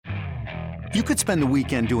You could spend the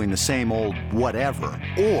weekend doing the same old whatever,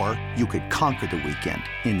 or you could conquer the weekend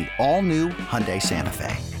in the all-new Hyundai Santa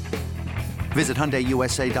Fe. Visit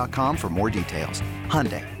HyundaiUSA.com for more details.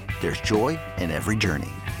 Hyundai, there's joy in every journey.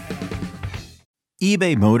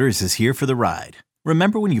 eBay Motors is here for the ride.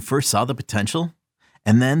 Remember when you first saw the potential?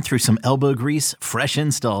 And then through some elbow grease, fresh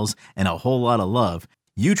installs, and a whole lot of love,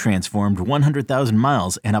 you transformed 100,000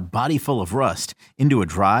 miles and a body full of rust into a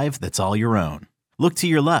drive that's all your own. Look to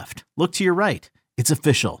your left. Look to your right. It's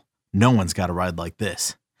official. No one's got a ride like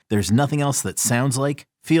this. There's nothing else that sounds like,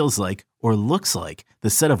 feels like, or looks like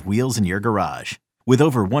the set of wheels in your garage. With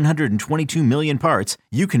over 122 million parts,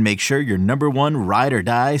 you can make sure your number one ride or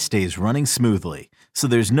die stays running smoothly. So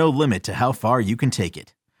there's no limit to how far you can take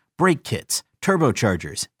it. Brake kits,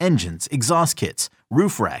 turbochargers, engines, exhaust kits,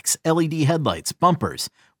 roof racks, LED headlights,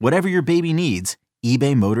 bumpers, whatever your baby needs,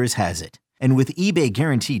 eBay Motors has it. And with eBay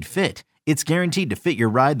Guaranteed Fit, it's guaranteed to fit your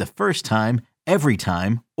ride the first time, every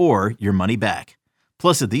time, or your money back.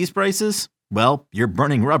 Plus, at these prices, well, you're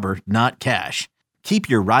burning rubber, not cash. Keep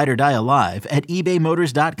your ride or die alive at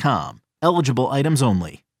ebaymotors.com. Eligible items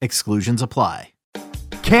only. Exclusions apply.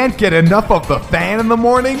 Can't get enough of the fan in the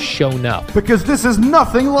morning? Shown up. Because this is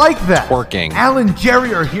nothing like that. Working. Al and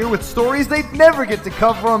Jerry are here with stories they'd never get to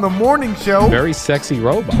cover on the morning show. Very sexy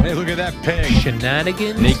robot. Hey, look at that pig.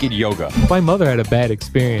 Shenanigans. Naked yoga. My mother had a bad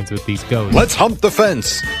experience with these ghosts. Let's hump the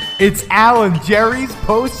fence. It's Al and Jerry's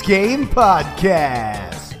post-game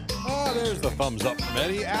podcast. Oh, there's the thumbs up from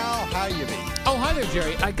Eddie. Al, how you be? Oh, hi there,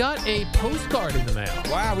 Jerry. I got a postcard in the mail.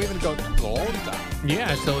 Wow, we haven't gone through all the time.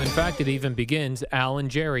 Yeah, so in fact, it even begins, Al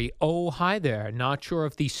and Jerry, oh, hi there. Not sure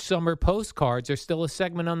if these summer postcards are still a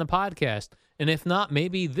segment on the podcast. And if not,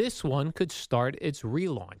 maybe this one could start its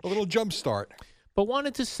relaunch. A little jump start. But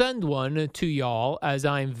wanted to send one to y'all as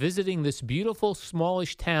I'm visiting this beautiful,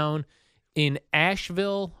 smallish town in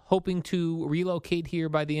Asheville, hoping to relocate here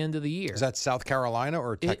by the end of the year. Is that South Carolina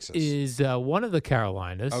or Texas? It is one of the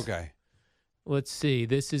Carolinas. Okay. Let's see.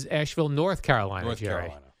 This is Asheville, North Carolina, North Jerry.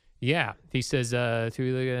 Carolina. Yeah. He says,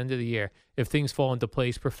 through the end of the year, if things fall into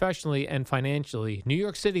place professionally and financially, New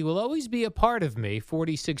York City will always be a part of me,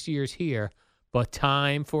 46 years here, but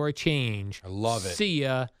time for a change. I love it. See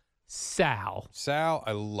ya, Sal. Sal,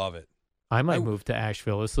 I love it. I might move to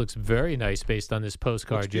Asheville. This looks very nice based on this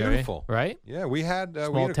postcard, Looks Jerry. beautiful. Right? Yeah, we had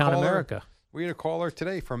Small town America. We had a caller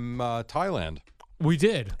today from Thailand. We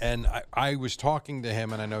did. And I was talking to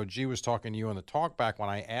him, and I know G was talking to you on the talk back when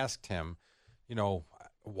I asked him,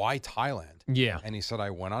 why Thailand? Yeah. And he said,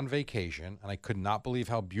 I went on vacation, and I could not believe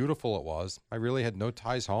how beautiful it was. I really had no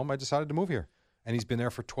ties home. I decided to move here. And he's been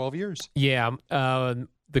there for 12 years. Yeah.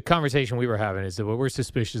 The conversation we were having is that we're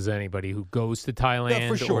suspicious of anybody who goes to Thailand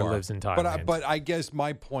for sure. or lives in Thailand. But I guess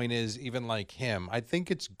my point is, even like him, I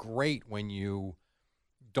think it's great when you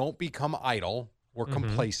don't become idle or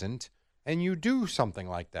complacent and you do something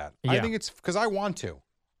like that. Yeah. I think it's because I want to.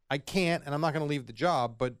 I can't, and I'm not going to leave the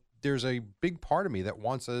job, but there's a big part of me that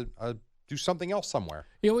wants to do something else somewhere.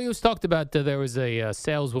 We was talked about there was a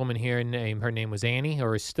saleswoman here, her name was Annie,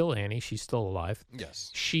 or is still Annie. She's still alive.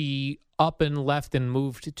 Yes. She up and left and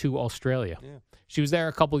moved to Australia. Yeah. She was there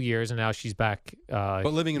a couple years, and now she's back but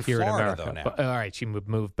living in here Florida, in America. though, now. But, all right, she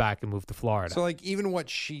moved back and moved to Florida. So, like, even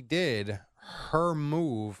what she did, her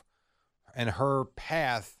move and her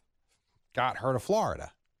path got her to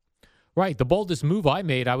Florida. Right. The boldest move I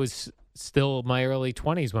made, I was still in my early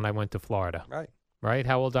 20s when I went to Florida. Right?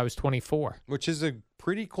 How old? I was 24. Which is a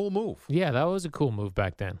pretty cool move. Yeah, that was a cool move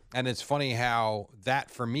back then. And it's funny how that,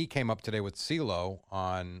 for me, came up today with CeeLo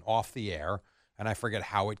on Off the Air. And I forget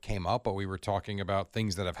how it came up, but we were talking about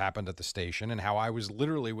things that have happened at the station and how I was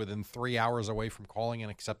literally within 3 hours away from calling and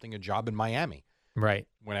accepting a job in Miami. Right.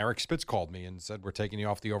 When Eric Spitz called me and said, we're taking you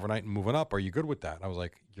off the overnight and moving up. Are you good with that? I was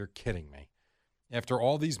like, you're kidding me. After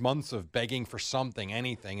all these months of begging for something,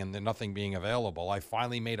 anything, and then nothing being available, I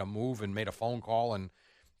finally made a move and made a phone call, and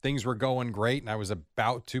things were going great, and I was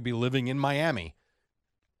about to be living in Miami.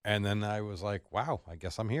 And then I was like, wow, I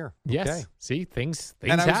guess I'm here. Yes. Okay. See, things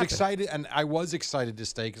and I was happen. excited, and I was excited to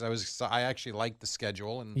stay because I actually liked the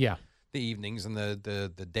schedule and the evenings and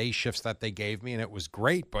the day shifts that they gave me, and it was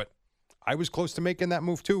great. But I was close to making that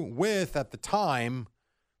move, too, with, at the time,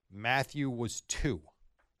 Matthew was 2.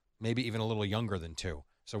 Maybe even a little younger than 2.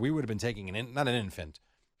 So we would have been taking not an infant,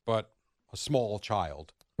 but a small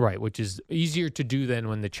child. Right, which is easier to do than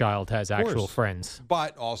when the child has actual friends.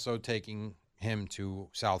 But also taking him to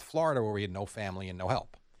South Florida where we had no family and no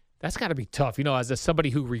help. That's got to be tough. As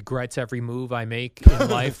somebody who regrets every move I make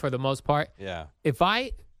in life for the most part. Yeah. If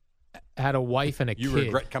I had a wife and a kid. You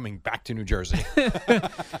regret coming back to New Jersey.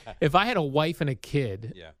 If I had a wife and a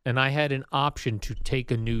kid Yeah. and I had an option to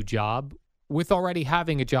take a new job, with already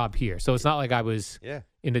having a job here. So it's not like I was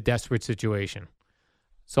in a desperate situation.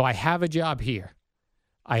 So I have a job here.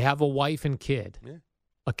 I have a wife and kid. Yeah.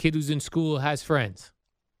 A kid who's in school has friends.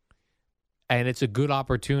 And it's a good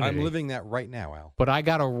opportunity. I'm living that right now, Al. But I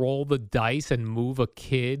got to roll the dice and move a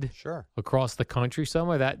kid across the country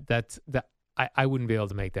somewhere. I wouldn't be able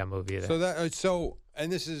to make that movie either.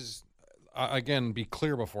 And this is, again, be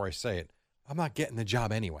clear before I say it. I'm not getting the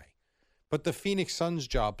job anyway. But the Phoenix Suns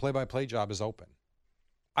job, play-by-play job, is open.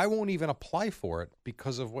 I won't even apply for it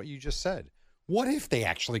because of what you just said. What if they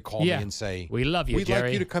actually call me and say, "We love you, we'd Jerry.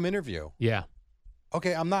 like you to come interview"? Yeah.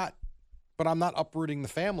 Okay, I'm not uprooting the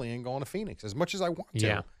family and going to Phoenix as much as I want to.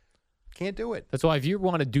 Yeah. Can't do it. That's why if you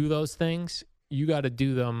want to do those things, you got to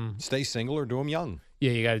do them. Stay single or do them young.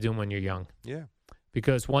 Yeah, you got to do them when you're young. Yeah.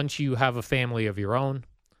 Because once you have a family of your own,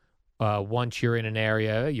 once you're in an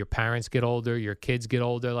area, your parents get older, your kids get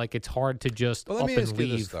older. Like it's hard to just up and leave. Let me ask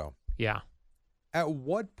you this, though. Yeah. At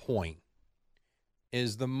what point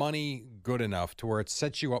is the money good enough to where it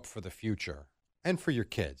sets you up for the future and for your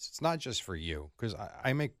kids? It's not just for you, because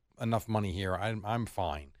I make enough money here. I'm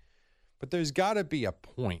fine. But there's got to be a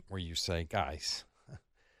point where you say, guys, I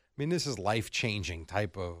mean, this is life-changing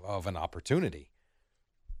type of an opportunity.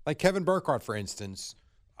 Like Kevin Burkhardt, for instance,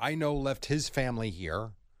 I know left his family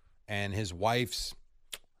here and his wife's,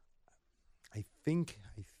 I think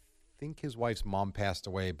his wife's mom passed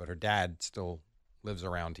away, but her dad still lives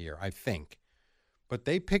around here, I think. But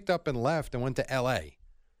they picked up and left and went to L.A.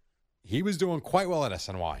 He was doing quite well at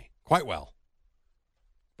SNY, quite well.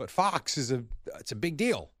 But Fox it's a big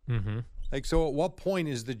deal. Mm-hmm. Like, so at what point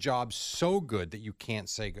is the job so good that you can't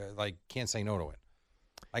say no to it?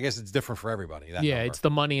 I guess it's different for everybody. Yeah, it's the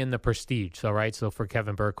money and the prestige. So, right. So for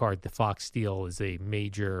Kevin Burkhardt, the Fox deal is a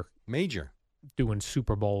major doing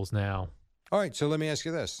Super Bowls now. All right. So let me ask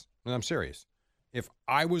you this, and I'm serious. If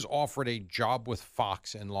I was offered a job with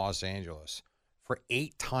Fox in Los Angeles for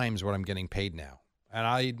 8 times what I'm getting paid now, and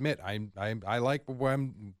I admit I like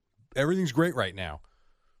everything's great right now.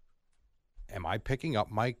 Am I picking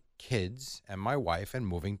up my kids and my wife and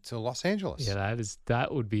moving to Los Angeles? Yeah,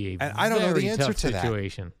 that would be I don't know the answer tough to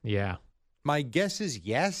situation. That. Yeah. My guess is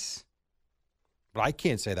yes, but I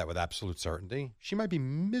can't say that with absolute certainty. She might be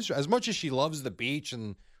miserable. As much as she loves the beach,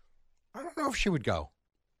 and I don't know if she would go.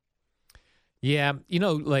 Yeah,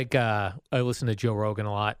 like I listen to Joe Rogan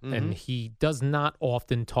a lot, and he does not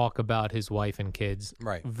often talk about his wife and kids.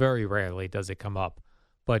 Right. Very rarely does it come up.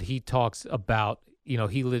 But he talks about,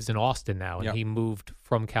 he lives in Austin now, and he moved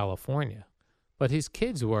from California. But his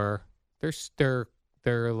kids they're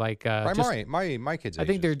like my kids. I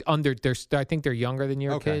think I think they're younger than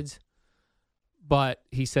your kids. But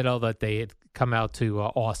he said, that they had come out to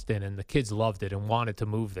Austin, and the kids loved it and wanted to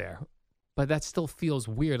move there. But that still feels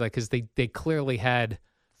weird, like, because they clearly had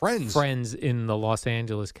friends in the Los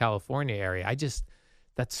Angeles, California area.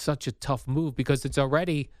 That's such a tough move because it's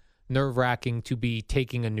already nerve-wracking to be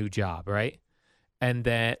taking a new job, right?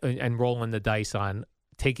 And rolling the dice on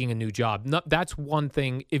taking a new job. That's one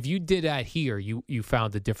thing. If you did that here, you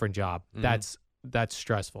found a different job. Mm-hmm. That's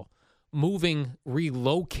stressful.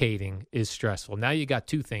 Relocating is stressful. Now you got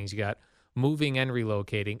 2 things. You got moving and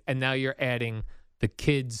relocating, and now you're adding the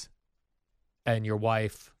kids and your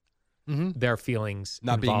wife, their feelings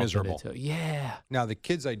not being miserable. Yeah. Now the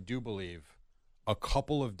kids, I do believe, a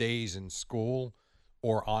couple of days in school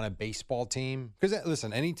or on a baseball team. Because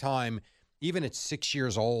listen, anytime, even at 6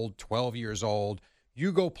 years old, 12 years old,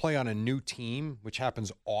 you go play on a new team, which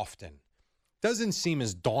happens often, doesn't seem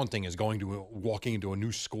as daunting as walking into a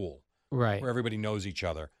new school, right, where everybody knows each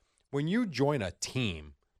other. When you join a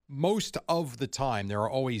team, most of the time there are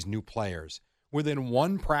always new players. Within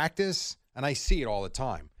one practice, and I see it all the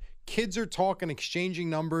time, kids are talking, exchanging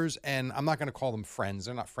numbers, and I'm not going to call them friends.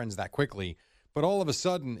 They're not friends that quickly. But all of a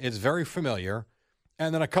sudden, it's very familiar.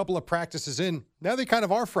 And then a couple of practices in, now they kind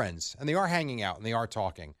of are friends, and they are hanging out, and they are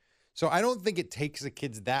talking. So I don't think it takes the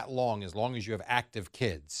kids that long as you have active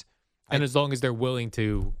kids. And as long as they're willing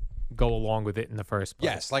to go along with it in the first place.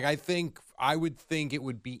 Yes, like I would think it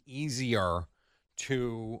would be easier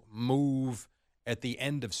to move at the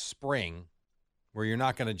end of spring, where you're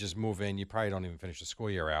not going to just move in. You probably don't even finish the school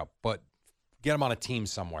year out, but get them on a team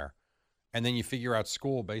somewhere. And then you figure out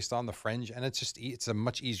school based on the fringe. And it's a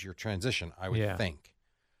much easier transition, I would think.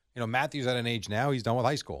 Matthew's at an age now, he's done with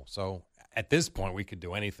high school. So at this point, we could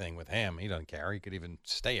do anything with him. He doesn't care. He could even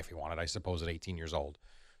stay if he wanted, I suppose, at 18 years old,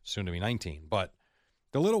 soon to be 19. But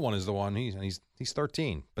the little one is the one, he's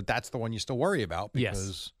 13. But that's the one you still worry about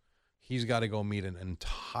because he's got to go meet an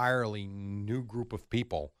entirely new group of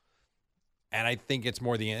people. And I think it's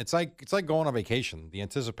more it's like going on vacation. The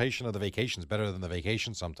anticipation of the vacation is better than the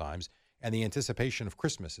vacation sometimes. And the anticipation of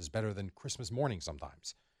Christmas is better than Christmas morning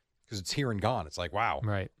sometimes because it's here and gone. It's like, wow,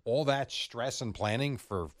 right? All that stress and planning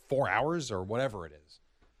for 4 hours or whatever it is.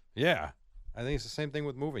 Yeah, I think it's the same thing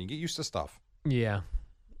with moving. You get used to stuff. Yeah,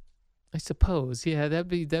 I suppose. Yeah, that'd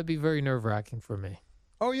be very nerve-wracking for me.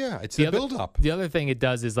 Oh yeah, it's the build-up. The other thing it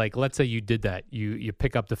does is, like, let's say you did that. You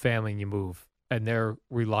pick up the family and you move, and they're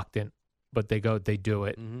reluctant, but they do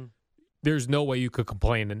it. Mm-hmm. There's no way you could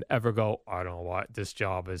complain and ever go, I don't know what, this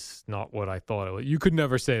job is not what I thought it was. You could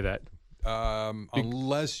never say that.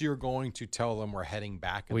 Unless you're going to tell them we're heading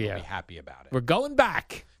back and they'll be happy about it. We're going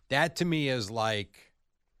back. That to me is like,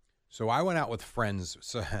 so I went out with friends.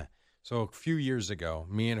 So a few years ago,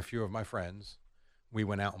 me and a few of my friends, we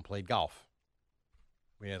went out and played golf.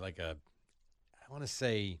 We had like I want to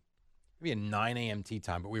say maybe a 9 a.m. tee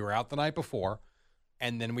time, but we were out the night before,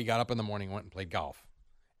 and then we got up in the morning and went and played golf.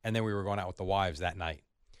 And then we were going out with the wives that night.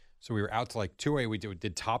 So we were out to like 2 a.m. We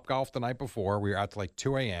did Top Golf the night before. We were out to like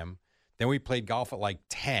 2 a.m. Then we played golf at like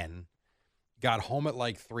 10, got home at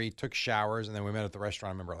like 3, took showers, and then we met at the restaurant,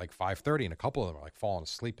 I remember, at like 5:30, and a couple of them were like falling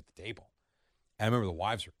asleep at the table. And I remember the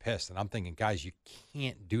wives were pissed, and I'm thinking, guys, you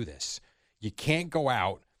can't do this. You can't go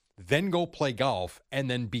out, then go play golf, and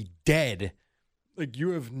then be dead. Like,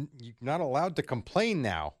 you're not allowed to complain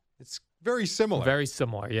now. It's very similar. Very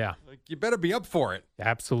similar, yeah. Like, you better be up for it.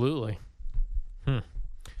 Absolutely.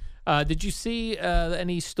 Did you see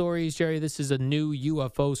any stories, Jerry? This is a new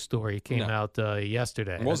UFO story. It came out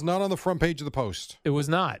yesterday. It was not on the front page of the Post. It was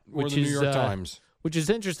not. Or the New York Times. Which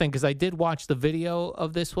is interesting because I did watch the video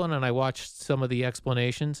of this one and I watched some of the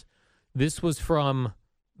explanations. This was from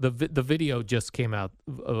the video just came out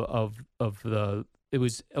of the. It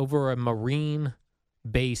was over a Marine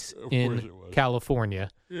base in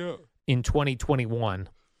California. Yeah. In 2021,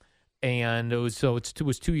 and it was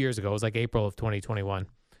 2 years ago. It was like April of 2021.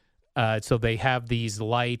 So they have these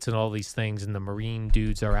lights and all these things, and the Marine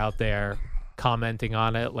dudes are out there commenting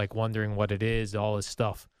on it, like wondering what it is, all this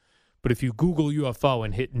stuff. But if you Google UFO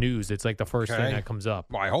and hit news, it's like the first thing that comes up.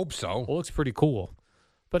 Well, I hope so. Well, it looks pretty cool.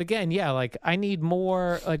 But again, yeah, like I need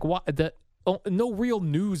more. Like no real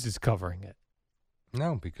news is covering it.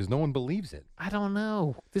 No, because no one believes it. I don't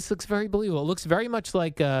know. This looks very believable. It looks very much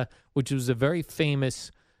like, which was a very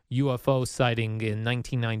famous UFO sighting in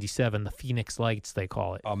 1997, the Phoenix Lights, they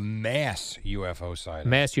call it. A mass UFO sighting.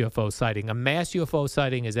 Mass UFO sighting. A mass UFO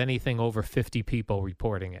sighting is anything over 50 people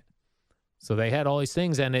reporting it. So they had all these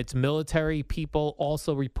things, and it's military people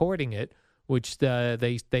also reporting it, which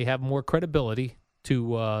they have more credibility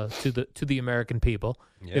to the American people.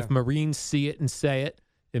 Yeah. If Marines see it and say it,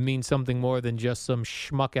 it means something more than just some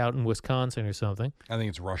schmuck out in Wisconsin or something. I think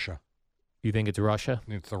it's Russia. You think it's Russia?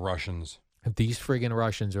 It's the Russians. If these friggin'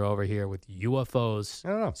 Russians are over here with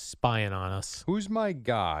UFOs spying on us. Who's my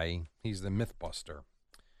guy? He's the Mythbuster.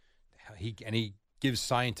 He gives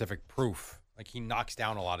scientific proof. Like, he knocks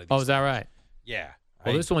down a lot of these things. Is that right? Yeah.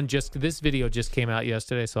 Well, this video just came out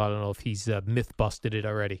yesterday, so I don't know if he's myth-busted it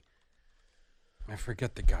already. I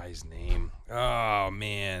forget the guy's name. Oh,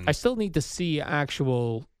 man. I still need to see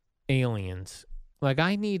actual aliens. Like,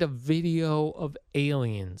 I need a video of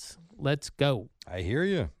aliens. Let's go. I hear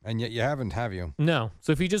you. And yet you haven't, have you? No.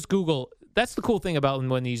 So if you just Google, that's the cool thing about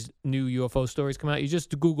when these new UFO stories come out. You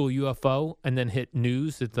just Google UFO and then hit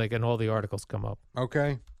news. It's like, and all the articles come up.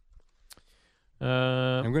 Okay.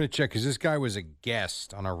 I'm going to check because this guy was a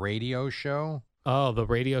guest on a radio show. Oh, the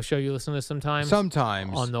radio show you listen to sometimes?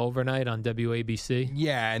 Sometimes. On the overnight on WABC?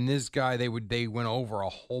 Yeah, and this guy, they went over a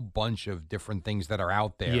whole bunch of different things that are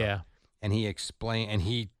out there. Yeah. And he explained, and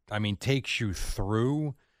he takes you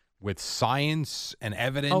through with science and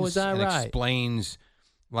evidence. Oh, is that right? Explains,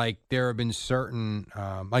 like, there have been certain,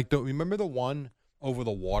 remember the one over the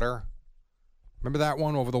water? Remember that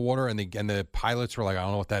one over the water? And the pilots were like, I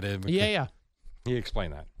don't know what that is. Yeah. He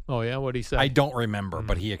explained that. Oh, yeah? What did he say? I don't remember,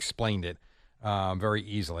 but he explained it very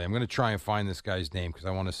easily. I'm going to try and find this guy's name because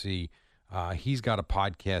I want to see. He's got a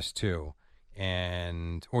podcast too,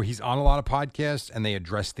 or he's on a lot of podcasts, and they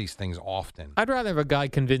address these things often. I'd rather have a guy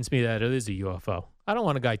convince me that it is a UFO. I don't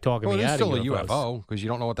want a guy talking me out of UFOs. It's still a UFO because you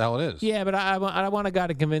don't know what the hell it is. Yeah, but I want a guy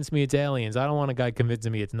to convince me it's aliens. I don't want a guy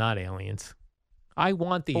convincing me it's not aliens. I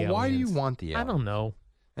want the aliens. But why do you want the aliens? I don't know.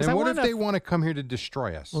 And what if they want to come here to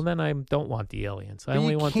destroy us? Well, then I don't want the aliens. I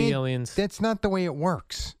only want the aliens. That's not the way it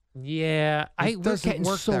works. Yeah, we're getting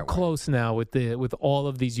so close now with all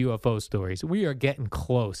of these UFO stories. We are getting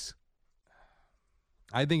close.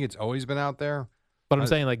 I think it's always been out there. But I'm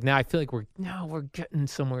saying, like, now I feel like we're getting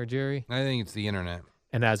somewhere, Jerry. I think it's the internet.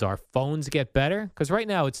 And as our phones get better, because right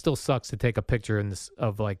now it still sucks to take a picture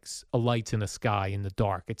of like a lights in the sky in the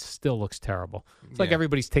dark. It still looks terrible. It's like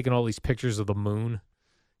everybody's taking all these pictures of the moon.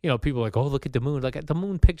 people are like, oh, look at the moon. Like the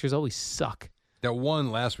moon pictures always suck. That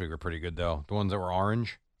one last week were pretty good, though. The ones that were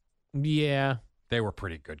orange. Yeah. They were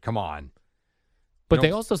pretty good. Come on. But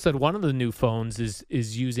they also said one of the new phones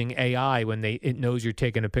is using AI when it knows you're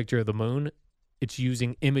taking a picture of the moon. It's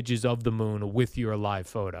using images of the moon with your live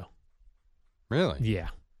photo. Really? Yeah.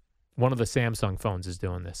 One of the Samsung phones is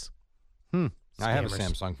doing this. I have a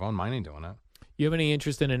Samsung phone. Mine ain't doing that. You have any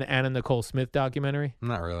interest in an Anna Nicole Smith documentary?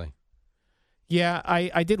 Not really. Yeah,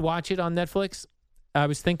 I did watch it on Netflix. I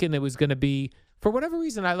was thinking it was going to be, for whatever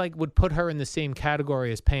reason, I would put her in the same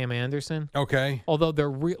category as Pam Anderson. Okay. Although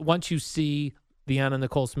once you see the Anna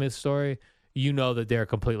Nicole Smith story, you know that they're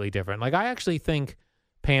completely different. Like, I actually think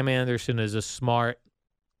Pam Anderson is a smart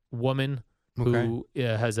woman who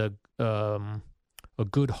has a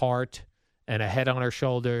good heart and a head on her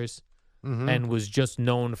shoulders, and was just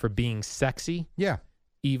known for being sexy. Yeah.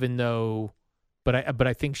 Even though, but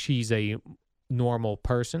I think she's a normal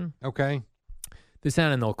person. Okay. This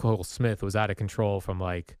Anna Nicole Smith was out of control from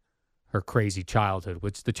like her crazy childhood,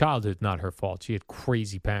 which the childhood's not her fault. She had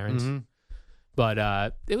crazy parents.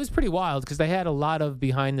 But it was pretty wild because they had a lot of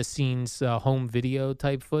behind the scenes home video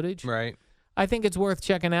type footage. Right. I think it's worth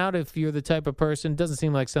checking out if you're the type of person. Doesn't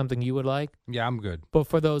seem like something you would like. Yeah, I'm good. But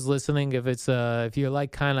for those listening, if you're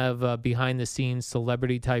like kind of behind the scenes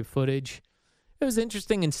celebrity type footage, it was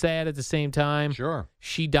interesting and sad at the same time. Sure.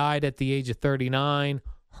 She died at the age of 39.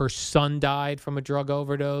 Her son died from a drug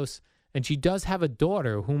overdose. And she does have a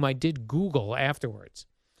daughter whom I did Google afterwards.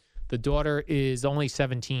 The daughter is only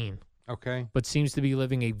 17. Okay. But seems to be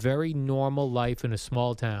living a very normal life in a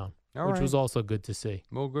small town, which was also good to see.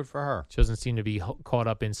 Well, good for her. She doesn't seem to be caught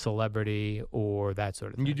up in celebrity or that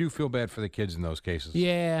sort of thing. And you do feel bad for the kids in those cases.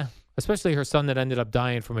 Yeah. Especially her son that ended up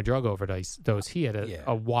dying from a drug overdose. He had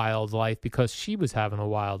a wild life because she was having a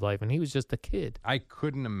wild life, and he was just a kid. I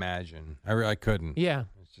couldn't imagine. I couldn't. Yeah.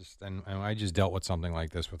 It's just, and I just dealt with something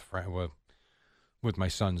like this with my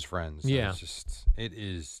son's friends. Yeah. It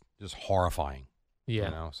is just horrifying.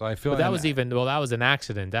 Yeah. So I feel but that was that was an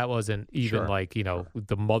accident. That wasn't even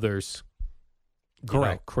the mother's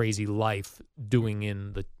crazy life doing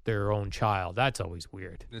in their own child. That's always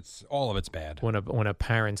weird. All of it's bad. When a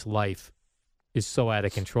parent's life is so out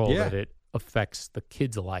of control that it affects the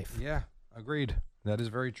kid's life. Yeah, agreed. That is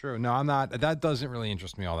very true. No, I'm not. That doesn't really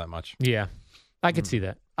interest me all that much. Yeah, I could see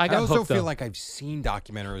that. I also feel like I've seen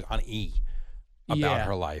documentaries on E about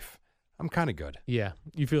her life. I'm kind of good. Yeah,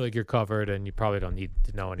 you feel like you're covered, and you probably don't need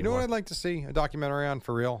to know anymore. You know what I'd like to see? A documentary on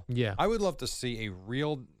for real? Yeah. I would love to see a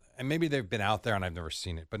real, and maybe they've been out there and I've never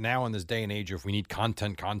seen it, but now in this day and age, if we need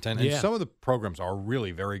content, and some of the programs are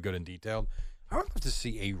really very good and detailed, I would love to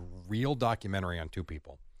see a real documentary on two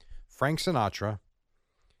people, Frank Sinatra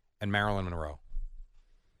and Marilyn Monroe.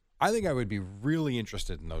 I think I would be really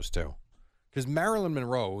interested in those two because Marilyn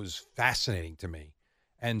Monroe is fascinating to me,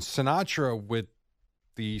 and Sinatra with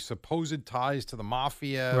the supposed ties to the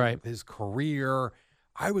mafia, his career.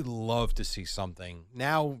 I would love to see something.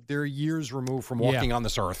 Now they're years removed from walking on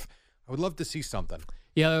this earth. I would love to see something.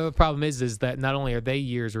 Yeah, the problem is that not only are they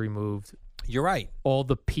years removed. You're right. All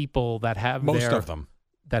the people that have most of them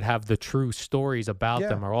that have the true stories about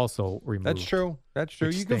them are also removed. That's true.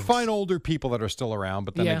 You can find older people that are still around,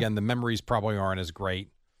 but then again, the memories probably aren't as great.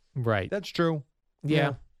 Right. That's true.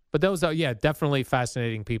 Yeah. But those are definitely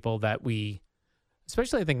fascinating people that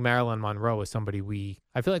especially I think Marilyn Monroe is somebody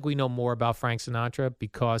I feel like we know more about Frank Sinatra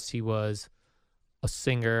because he was a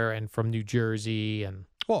singer and from New Jersey and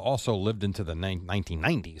also lived into the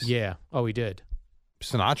 1990s. Yeah. Oh, he did.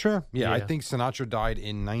 Sinatra? Yeah, I think Sinatra died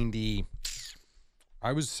in 90.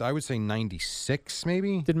 I would say 96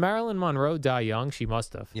 maybe. Did Marilyn Monroe die young? She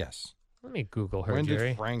must have. Yes. Let me Google her. When Jerry.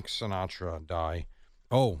 did Frank Sinatra die?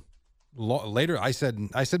 Oh, later. I said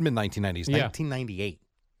mid 1990s. 1998.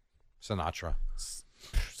 Sinatra.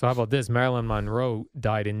 So how about this? Marilyn Monroe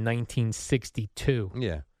died in 1962.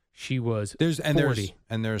 Yeah. She was 40.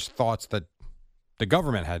 There's thoughts that the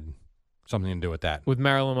government had something to do with that. With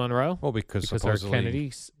Marilyn Monroe? Well, because supposedly, her Kennedy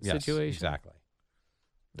situation? Yes, exactly.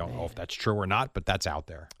 Don't know if that's true or not, but that's out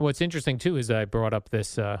there. What's interesting, too, is I brought up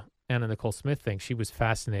this Anna Nicole Smith thing. She was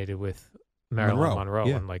fascinated with Marilyn Monroe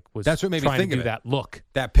and was that's what made trying me think to do of that look.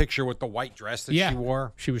 That picture with the white dress that she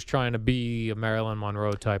wore. She was trying to be a Marilyn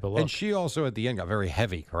Monroe type of look. And she also at the end got very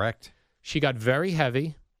heavy, correct? She got very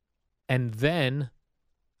heavy, and then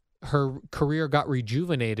her career got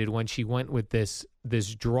rejuvenated when she went with this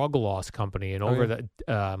drug loss company and it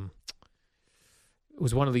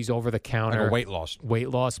was one of these over the counter weight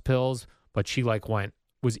loss pills, but she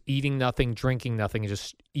was eating nothing, drinking nothing,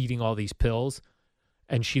 just eating all these pills.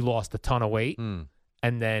 And she lost a ton of weight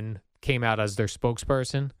and then came out as their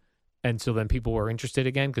spokesperson. And so then people were interested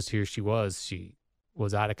again because here she was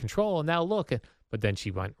out of control. And now look, but then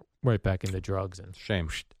she went right back into drugs and shame,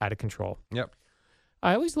 out of control. Yep.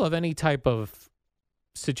 I always love any type of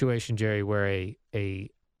situation, Jerry, where a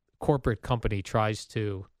corporate company tries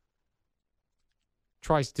to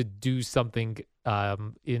do something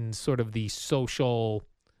in sort of the social.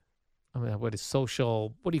 I mean, what do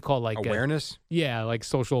you call awareness? Yeah, like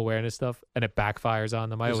social awareness stuff, and it backfires on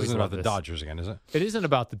them. This isn't about the Dodgers again, is it? It isn't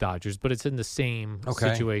about the Dodgers, but it's in the same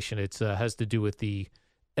situation. It has to do with the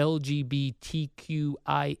LGBTQIA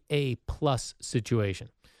plus situation.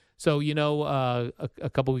 So, a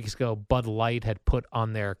couple weeks ago, Bud Light had put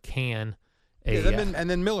on their can and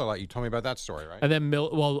then Miller Lite. You told me about that story, right? And then,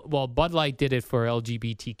 Bud Light did it for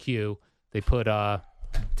LGBTQ. They put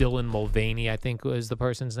Dylan Mulvaney, I think was the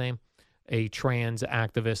person's name, a trans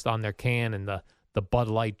activist, on their can, and the Bud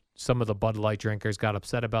Light, some of the Bud Light drinkers got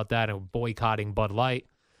upset about that and were boycotting Bud Light.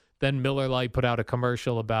 Then Miller Lite put out a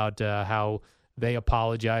commercial about how they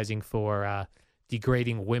apologizing for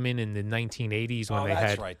degrading women in the 1980s when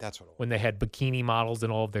when they had bikini models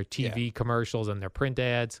in all of their TV commercials and their print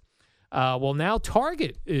ads. Well, now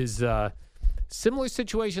Target is similar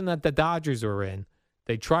situation that the Dodgers were in.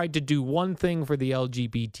 They tried to do one thing for the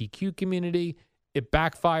LGBTQ community. It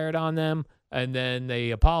backfired on them, and then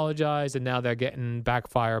they apologized, and now they're getting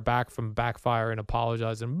backfire and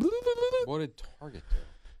apologizing. What did Target do?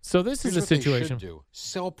 So this is a situation. They should do.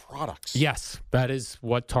 Sell products. Yes, that is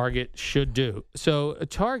what Target should do. So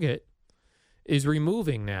Target is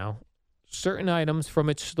removing now certain items from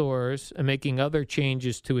its stores and making other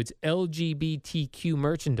changes to its LGBTQ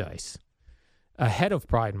merchandise ahead of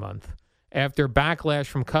Pride Month after backlash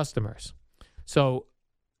from customers. So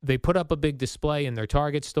they put up a big display in their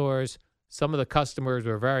Target stores. Some of the customers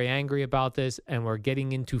were very angry about this and were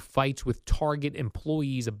getting into fights with Target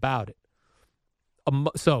employees about it.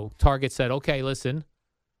 So Target said, okay, listen,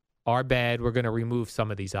 our bad, we're going to remove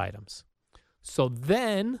some of these items. So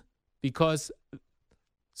then, let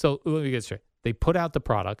me get straight. They put out the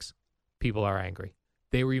products. People are angry.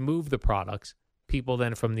 They remove the products. People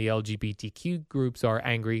then from the LGBTQ groups are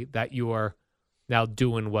angry that you are now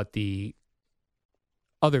doing what the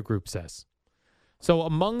other group says. So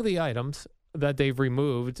among the items that they've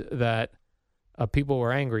removed that people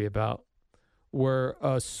were angry about were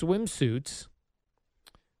swimsuits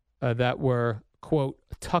that were, quote,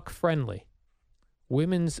 tuck-friendly.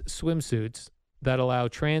 Women's swimsuits that allow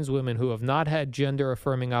trans women who have not had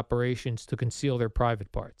gender-affirming operations to conceal their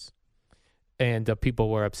private parts. And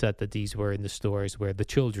people were upset that these were in the stores where the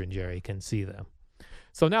children, Jerry, can see them.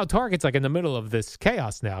 So now Target's like in the middle of this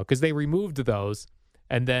chaos now because they removed those,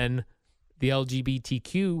 and then the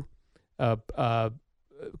LGBTQ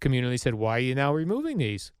community said, why are you now removing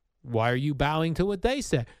these? Why are you bowing to what they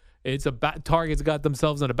say? Target's got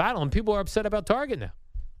themselves in a battle, and people are upset about Target now.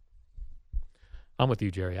 I'm with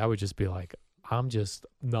you, Jerry. I would just be like, I'm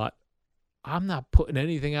not putting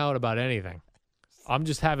anything out about anything. I'm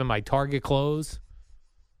just having my Target clothes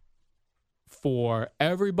for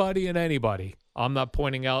everybody and anybody. I'm not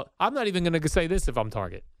pointing out. I'm not even going to say this if I'm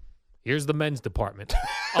Target. Here's the men's department.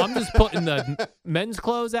 I'm just putting the men's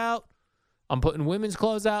clothes out. I'm putting women's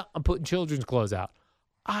clothes out. I'm putting children's clothes out.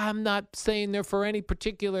 I'm not saying they're for any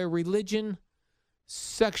particular religion,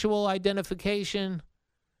 sexual identification,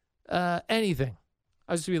 anything.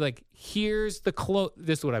 I was just be like, here's the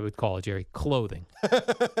this is what I would call it, Jerry, clothing.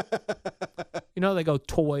 They go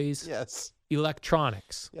toys. Yes.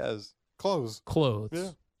 Electronics. Yes. Clothes. Yeah.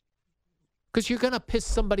 Because you're going to piss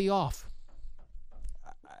somebody off.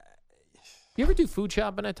 You ever do food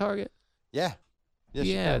shopping at Target? Yeah. Yes,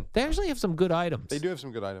 yeah. They actually have some good items. They do have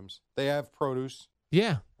some good items. They have produce.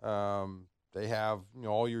 Yeah. They have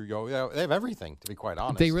all your they have everything, to be quite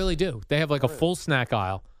honest. They really do. They have like a full snack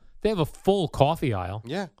aisle. They have a full coffee aisle.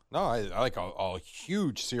 Yeah. No, I like a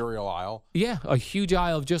huge cereal aisle. Yeah, a huge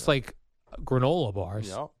aisle of just like granola bars.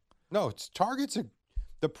 Yeah. No, Target's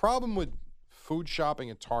the problem with food shopping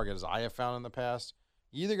at Target, as I have found in the past,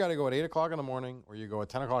 you either got to go at 8 o'clock in the morning or you go at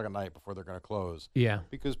 10 o'clock at night before they're going to close. Yeah.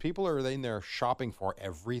 Because people are in there shopping for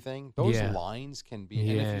everything. Those lines can be,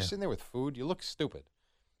 and if you're sitting there with food, you look stupid.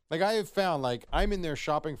 Like I have found, I'm in there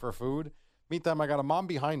shopping for food. Meantime, I got a mom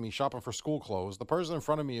behind me shopping for school clothes. The person in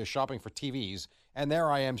front of me is shopping for TVs. And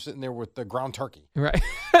there I am sitting there with the ground turkey. Right.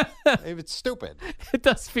 It's stupid. It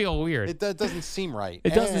does feel weird. It doesn't seem right.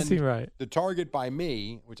 It doesn't seem right. The Target by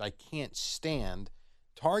me, which I can't stand,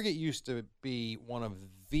 Target used to be one of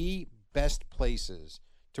the best places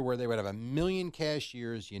to where they would have 1 million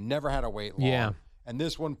cashiers. You never had to wait long. Yeah. And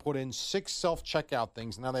this one put in 6 self-checkout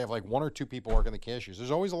things. Now they have 1 or 2 people working the cashiers.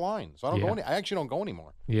 There's always a line. So I don't go I actually don't go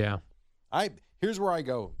anymore. Yeah. Here's where I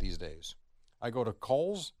go these days. I go to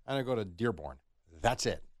Kohl's and I go to Dearborn. That's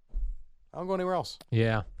it. I don't go anywhere else.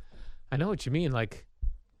 Yeah. I know what you mean. Like,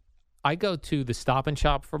 I go to the Stop and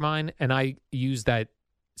Shop for mine, and I use that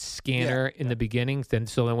scanner in the beginning.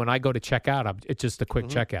 So then when I go to check out, it's just a quick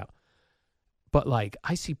checkout. But, like,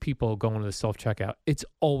 I see people going to the self-checkout. It's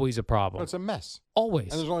always a problem. It's a mess.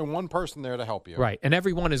 Always. And there's only one person there to help you. Right. And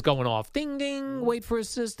everyone is going off. Ding, ding. Wait for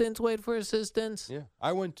assistance. Wait for assistance. Yeah.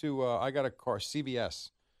 I went to, I got a car,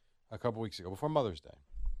 CVS, a couple weeks ago before Mother's Day.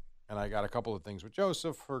 And I got a couple of things with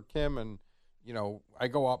Joseph for Kim. And, you know, I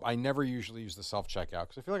go up. I never usually use the self-checkout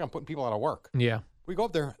because I feel like I'm putting people out of work. Yeah. We go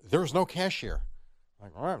up there. There's no cashier. I'm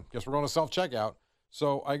like, all right, guess we're going to self-checkout.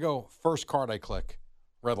 So I go, first card I click.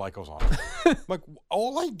 Red light goes on. Like,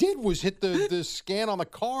 all I did was hit the scan on the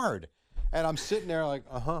card. And I'm sitting there like,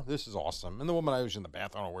 this is awesome. And the woman I was in the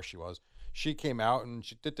bath, I don't know where she was. She came out and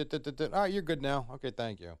she did. All right, you're good now. Okay,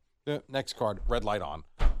 thank you. Next card, red light on.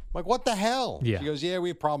 I'm like, what the hell? Yeah. She goes, yeah, we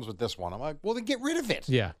have problems with this one. I'm like, well, then get rid of it.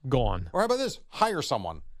 Yeah, gone. Or how about this? Hire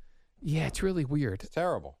someone. Yeah, it's really weird. It's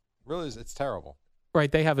terrible. Really, it's terrible.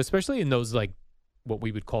 Right. They have, especially in those, like, what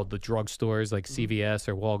we would call the drugstores, like CVS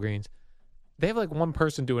or Walgreens. They have like one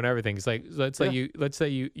person doing everything. It's like, let's say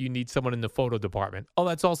you need someone in the photo department. Oh,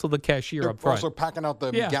 that's also the cashier up front. Also packing out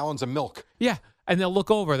the gallons of milk. Yeah, and they'll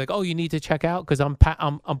look over like, oh, you need to check out because I'm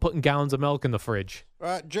putting gallons of milk in the fridge.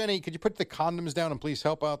 Jenny, could you put the condoms down and please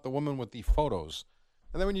help out the woman with the photos?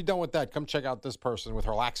 And then when you're done with that, come check out this person with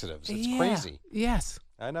her laxatives. It's crazy. Yes.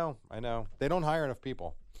 I know. They don't hire enough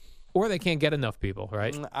people. Or they can't get enough people,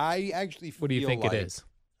 right? I actually feel What do you think it is?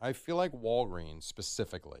 I feel like Walgreens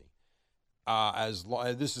specifically.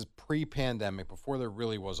 This is pre-pandemic, before there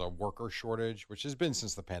really was a worker shortage, which has been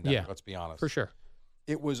since the pandemic. Let's be honest. For sure.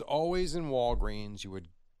 It was always in Walgreens.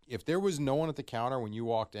 If there was no one at the counter when you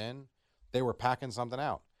walked in, they were packing something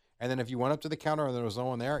out. And then if you went up to the counter and there was no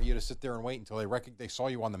one there, you had to sit there and wait until they saw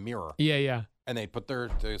you on the mirror. Yeah. And they'd put their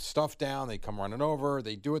stuff down. They'd come running over.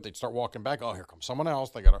 They'd do it. They'd start walking back. Oh, here comes someone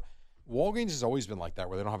else. Walgreens has always been like that,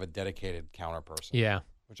 where they don't have a dedicated counter person. Yeah.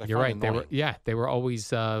 Which I You're find right. annoying. They were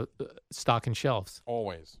always stocking shelves.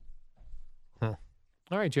 Always. Huh.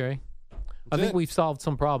 All right, Jerry. I think we've solved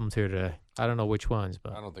some problems here today. I don't know which ones,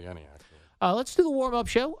 but I don't think any, actually. Let's do the warm-up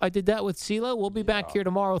show. I did that with CeeLo. We'll be back here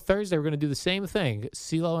tomorrow, Thursday. We're going to do the same thing.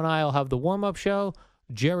 CeeLo and I will have the warm-up show.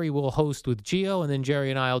 Jerry will host with Gio, and then Jerry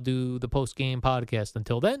and I will do the post-game podcast.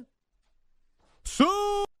 Until then,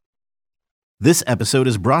 This episode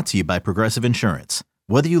is brought to you by Progressive Insurance.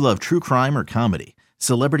 Whether you love true crime or comedy,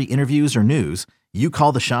 celebrity interviews or news, you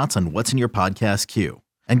call the shots on what's in your podcast queue.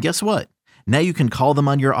 And guess what? Now you can call them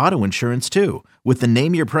on your auto insurance too with the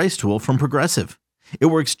Name Your Price tool from Progressive. It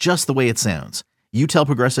works just the way it sounds. You tell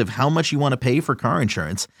Progressive how much you want to pay for car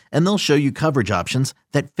insurance, and they'll show you coverage options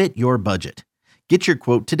that fit your budget. Get your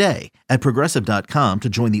quote today at Progressive.com to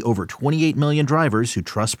join the over 28 million drivers who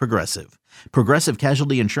trust Progressive. Progressive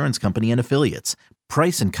Casualty Insurance Company and Affiliates.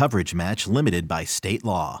 Price and coverage match limited by state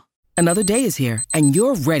law. Another day is here, and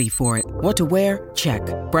you're ready for it. What to wear? Check.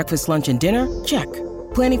 Breakfast, lunch, and dinner? Check.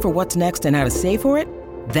 Planning for what's next and how to save for it?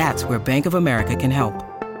 That's where Bank of America can help.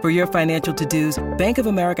 For your financial to-dos, Bank of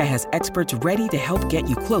America has experts ready to help get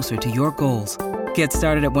you closer to your goals. Get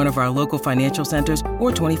started at one of our local financial centers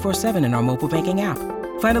or 24/7 in our mobile banking app.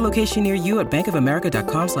 Find a location near you at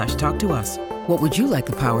bankofamerica.com/talktous. What would you like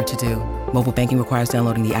the power to do? Mobile banking requires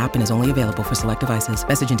downloading the app and is only available for select devices.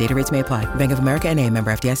 Message and data rates may apply. Bank of America N.A.,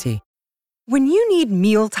 member FDIC. When you need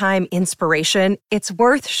mealtime inspiration, it's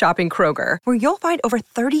worth shopping Kroger, where you'll find over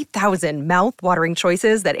 30,000 mouth-watering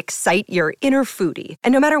choices that excite your inner foodie.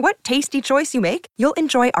 And no matter what tasty choice you make, you'll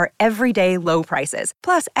enjoy our everyday low prices,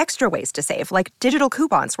 plus extra ways to save, like digital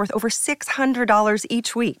coupons worth over $600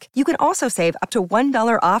 each week. You can also save up to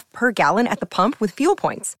 $1 off per gallon at the pump with fuel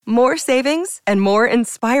points. More savings and more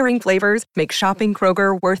inspiring flavors make shopping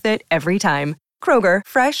Kroger worth it every time. Kroger,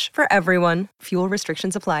 fresh for everyone. Fuel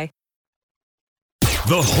restrictions apply.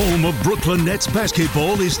 The home of Brooklyn Nets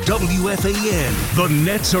basketball is WFAN. The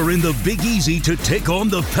Nets are in the Big Easy to take on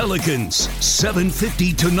the Pelicans.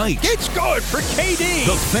 7:50 tonight. It's good for KD.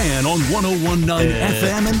 The Fan on 101.9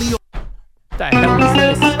 FM and the... What the hell is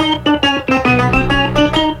this?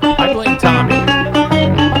 I blame Tommy.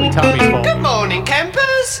 Probably Tommy's fault. Good morning,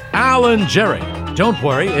 campers. Alan Jerry. Don't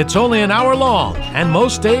worry, it's only an hour long, and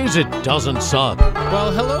most days it doesn't suck.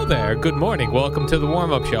 Well, hello there. Good morning. Welcome to the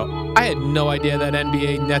warm-up show. I had no idea that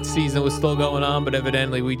NBA Nets season was still going on, but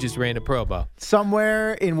evidently we just ran a promo.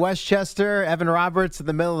 Somewhere in Westchester, Evan Roberts in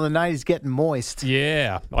the middle of the night, he's getting moist.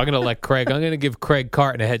 Yeah. I'm going to give Craig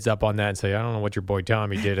Carton a heads up on that and say, I don't know what your boy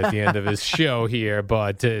Tommy did at the end of his show here,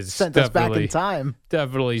 but it's sent us back in time.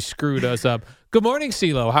 Definitely screwed us up. Good morning,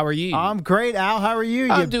 CeeLo. How are you? I'm great, Al. How are you?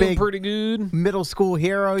 I'm You doing big pretty good. middle school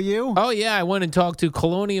hero, you? Oh, yeah. I went and talked to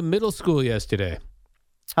Colonia Middle School yesterday.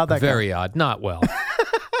 How'd that Very odd. Not well.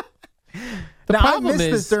 Now, I missed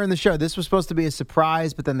this during the show. This was supposed to be a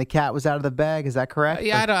surprise, but then the cat was out of the bag. Is that correct?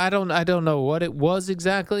 Yeah, I don't know what it was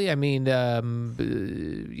exactly. I mean,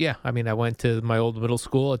 yeah. I mean, I went to my old middle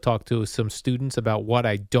school. I talked to some students about what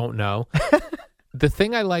I don't know. The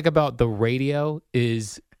thing I like about the radio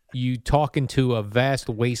is you talk into a vast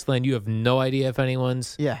wasteland. You have no idea if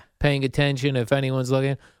anyone's paying attention, if anyone's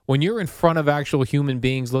looking. When you're in front of actual human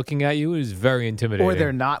beings looking at you, it is very intimidating. Or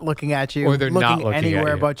they're not looking at you. Or they're not looking anywhere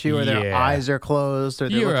at you. but you, or their eyes are closed, or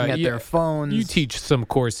they're looking at their phones. You teach some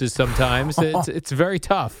courses sometimes. It's very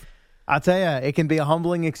tough. I'll tell you, it can be a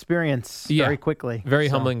humbling experience very quickly. Very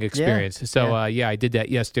humbling experience. So, I did that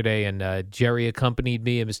yesterday, and Jerry accompanied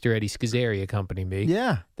me, and Mr. Eddie Scazzeri accompanied me.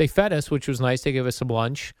 Yeah. They fed us, which was nice. They gave us some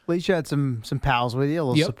lunch. At least you had some pals with you, a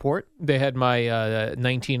little support. They had my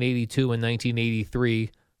 1982 and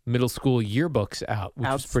 1983 middle school yearbooks out, which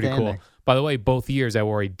was pretty cool. By the way, both years I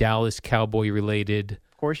wore a Dallas Cowboy-related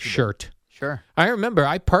shirt. Sure. I remember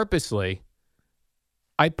I purposely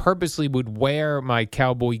would wear my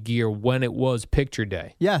cowboy gear when it was picture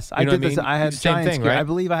day. Yes, I did this. I had same Giants thing, gear. right? I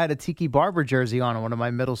believe I had a Tiki Barber jersey on one of my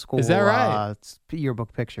middle school. Is that right?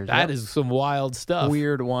 Yearbook pictures. That is some wild stuff.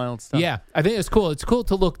 Weird, wild stuff. Yeah, I think it's cool. It's cool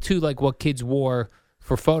to look too like what kids wore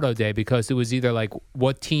for photo day, because it was either like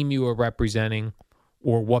what team you were representing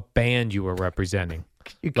or what band you were representing.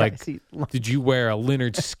 Did you wear a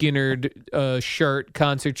Lynyrd Skynyrd shirt,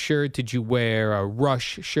 concert shirt? Did you wear a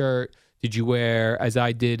Rush shirt? Did you wear, as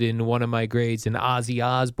I did in one of my grades, an Ozzy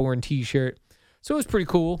Osbourne T-shirt? So it was pretty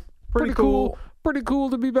cool. Pretty cool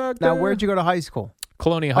to be back there. Now, where'd you go to high school?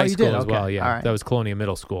 Colonia High School as well, yeah. All right. That was Colonia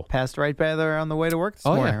Middle School. Passed right by there on the way to work this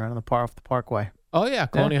morning, right on the off the Parkway. Oh, yeah,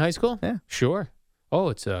 Colonia High School? Yeah. Sure. Oh,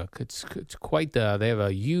 it's quite they have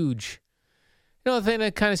a huge, the thing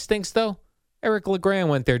that kind of stinks, though? Eric LeGrand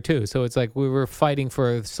went there, too. So it's like we were fighting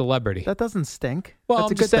for a celebrity. That doesn't stink. Well,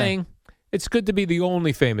 That's I'm just saying, it's good to be the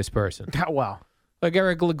only famous person. Wow. Like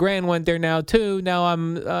Eric LeGrand went there now, too. Now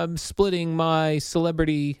I'm splitting my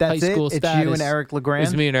celebrity high school status. It's you and Eric LeGrand?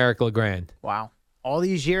 It's me and Eric LeGrand. Wow. All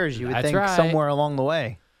these years, you would That's think right. somewhere along the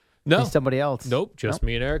way. No. Somebody else. Nope, just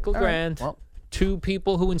me and Eric LeGrand. Right. Well, two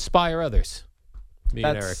people who inspire others. Me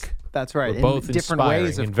and Eric. That's right. We're both in different inspiring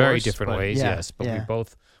ways, of in very course, different but ways, yes.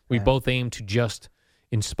 But we both aim to just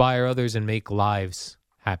inspire others and make lives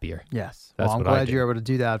happier. Yes. That's I'm what glad you're able to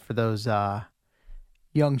do that for those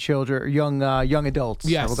young children, young adults.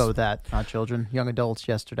 Yes. We'll go with that. Not children, young adults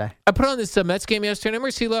yesterday. I put on this Mets game yesterday. Remember,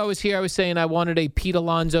 CeeLo, I was here. I was saying I wanted a Pete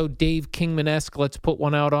Alonso, Dave Kingman-esque, let's put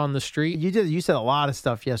one out on the street. You did. You said a lot of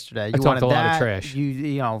stuff yesterday. You I talked a lot of trash.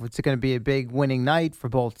 You know, it's going to be a big winning night for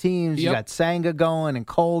both teams. You got Sanga going and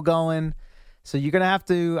Cole going. So you're going to have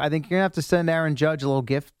to, I think you're going to have to send Aaron Judge a little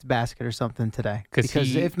gift basket or something today.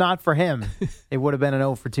 Because if not for him, it would have been an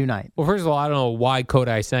 0-for-2 night. Well, first of all, I don't know why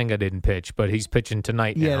Kodai Senga didn't pitch, but he's pitching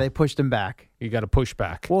tonight now. Yeah, they pushed him back. You got to push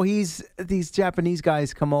back. Well, these Japanese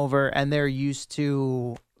guys come over and they're used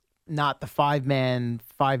to not the 5-man,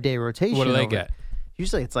 5-day rotation. What do they get?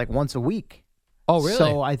 Usually it's like once a week. Oh, really?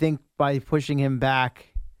 So I think by pushing him back,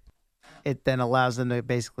 it then allows them to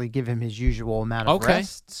basically give him his usual amount of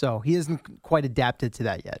rest. So he isn't quite adapted to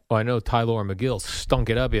that yet. Well, I know Tylor McGill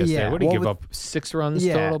stunk it up yesterday. Yeah, What did he give up? 6 runs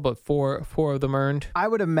total, but four of them earned? I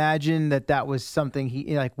would imagine that was something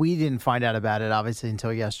we didn't find out about it, obviously,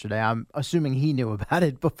 until yesterday. I'm assuming he knew about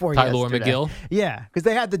it before Tylor yesterday. McGill? Yeah, because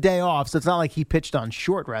they had the day off, so it's not like he pitched on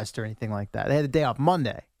short rest or anything like that. They had a day off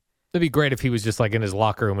Monday. It'd be great if he was just like in his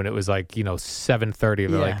locker room and it was like, 7:30.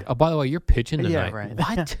 They're like, oh, by the way, you're pitching tonight. Yeah, right.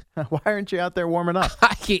 What? Why aren't you out there warming up?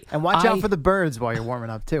 And watch out for the birds while you're warming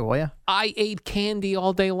up too, will you? I ate candy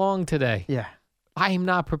all day long today. Yeah. I am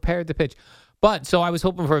not prepared to pitch. But so I was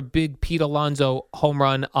hoping for a big Pete Alonso home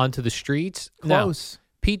run onto the streets. Close. Now,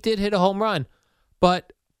 Pete did hit a home run,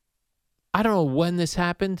 but I don't know when this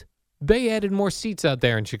happened. They added more seats out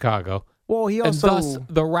there in Chicago. Well, he also... And thus,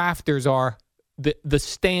 the rafters are... The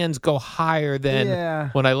stands go higher than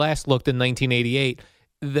when I last looked in 1988.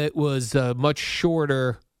 That was much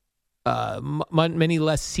shorter, many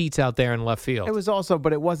less seats out there in left field. It was also,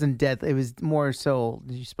 but it wasn't dead. It was more so.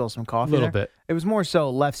 Did you spill some coffee? A little bit. It was more so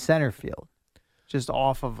left center field, just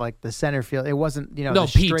off of like the center field. It wasn't, no,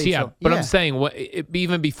 Pete's, but I'm saying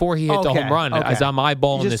even before he hit the home run, as I'm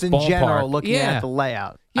eyeballing this ballpark, general, looking at the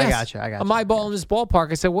layout. Yes. I got you. I'm eyeballing this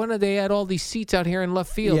ballpark. I said, when do they add all these seats out here in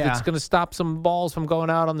left field? Yeah. It's going to stop some balls from going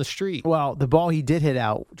out on the street. Well, the ball he did hit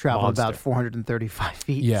out traveled about 435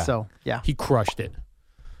 feet. Yeah. So, yeah. He crushed it.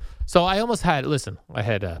 So I almost had, I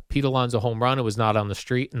had Pete Alonso home run. It was not on the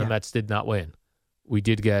street, and the Mets did not win. We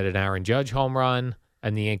did get an Aaron Judge home run,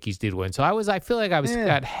 and the Yankees did win. So I feel like I was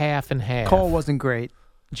at half and half. Cole wasn't great.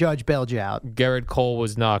 Judge bailed you out. Garrett Cole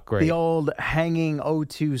was not great. The old hanging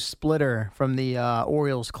 0-2 splitter from the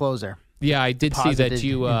Orioles closer. Yeah, I did see that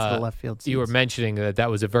you were mentioning that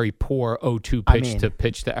was a very poor 0-2 pitch to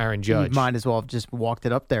pitch to Aaron Judge. You might as well have just walked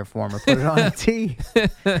it up there for him or put it on a tee.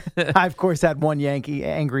 I, of course, had one Yankee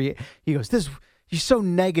angry. He goes, you're so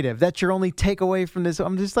negative. That's your only takeaway from this.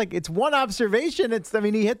 I'm just like, it's one observation.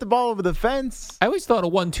 He hit the ball over the fence. I always thought a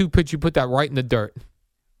 1-2 pitch, you put that right in the dirt.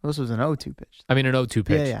 This was an 0-2 pitch. An 0-2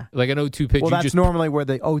 pitch. Yeah. Like an 0-2 pitch. Well, that's normally where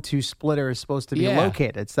the 0-2 splitter is supposed to be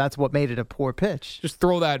located. So that's what made it a poor pitch. Just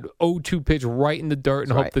throw that 0-2 pitch right in the dirt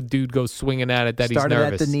and hope the dude goes swinging at it, he's nervous.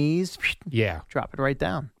 Started at the knees. Yeah. Drop it right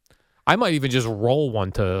down. I might even just roll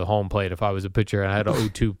one to home plate if I was a pitcher and I had an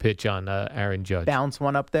 0-2 pitch on Aaron Judge. Bounce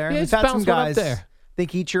one up there. Yeah, We've had some guys. One up there. I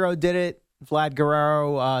think Ichiro did it. Vlad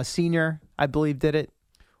Guerrero Sr., I believe, did it.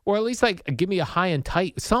 Or at least give me a high and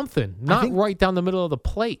tight, something. Not right down the middle of the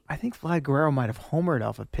plate. I think Vlad Guerrero might have homered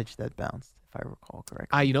off a pitch that bounced, if I recall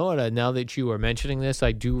correctly. You know what? Now that you are mentioning this,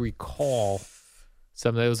 I do recall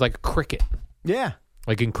something that was like cricket. Yeah.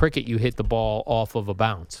 Like in cricket, you hit the ball off of a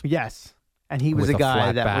bounce. Yes. And he was a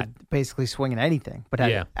guy that would basically swing at anything, but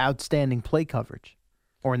had outstanding play coverage,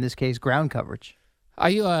 or in this case, ground coverage.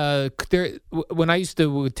 When I used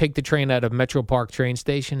to take the train out of Metro Park train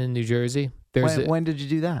station in New Jersey. When did you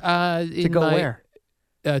do that? To go where?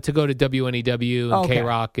 To go to WNEW and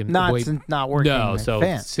K-Rock. And not working. No,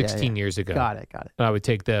 so 16 years ago. Got it. I would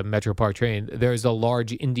take the Metro Park train. There's a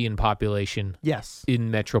large Indian population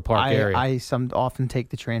in Metro Park area. I often take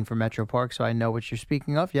the train from Metro Park, so I know what you're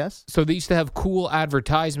speaking of, yes. So they used to have cool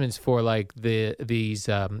advertisements for these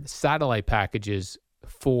satellite packages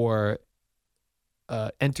for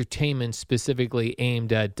entertainment specifically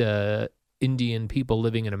aimed at Indian people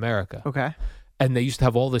living in America. Okay. And they used to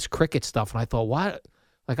have all this cricket stuff. And I thought, what?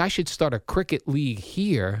 I should start a cricket league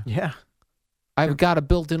here. Yeah. I've got a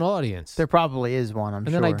built-in audience. There probably is one, I'm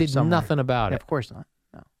sure. And then I did nothing about it. Of course not.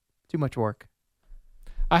 No. Too much work.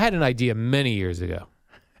 I had an idea many years ago,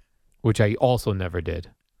 which I also never did,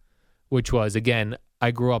 which was, again, I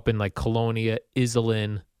grew up in Colonia,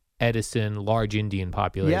 Iselin, Edison, large Indian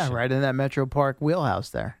population. Yeah, right in that Metro Park wheelhouse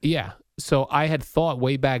there. Yeah. So I had thought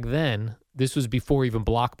way back then, this was before even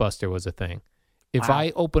Blockbuster was a thing. If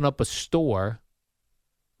I open up a store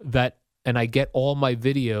and I get all my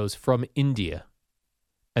videos from India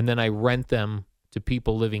and then I rent them to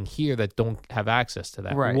people living here that don't have access to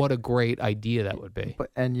that. Right. What a great idea that would be.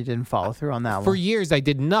 And you didn't follow through on that one. For years, I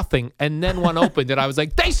did nothing. And then one opened and I was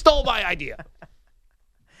like, they stole my idea.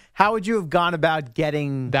 How would you have gone about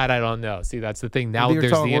getting that? I don't know. See, that's the thing. Now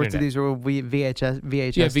there's the internet. These were VHS.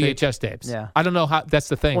 Yeah, VHS tapes. Yeah. I don't know how. That's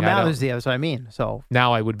the thing. Well, now that's what I mean. So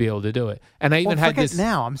now I would be able to do it. And I even had this.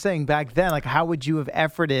 Now I'm saying back then, how would you have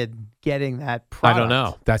efforted getting that product? I don't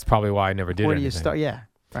know. That's probably why I never did. Where do you start? Yeah,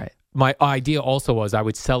 right. My idea also was I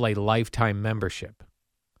would sell a lifetime membership,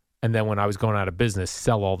 and then when I was going out of business,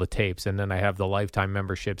 sell all the tapes, and then I have the lifetime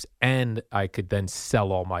memberships, and I could then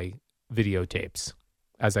sell all my videotapes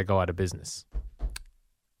as I go out of business.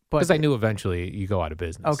 Because I knew eventually you go out of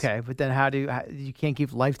business. Okay, but then you can't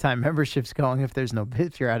keep lifetime memberships going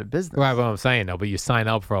if you're out of business. Right, what I'm saying though, but you sign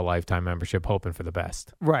up for a lifetime membership hoping for the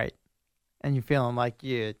best. Right. And you're feeling like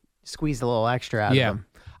you squeezed a little extra out of them.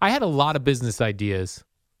 I had a lot of business ideas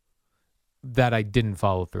that I didn't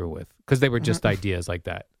follow through with because they were just ideas like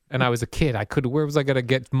that. And I was a kid. Where was I going to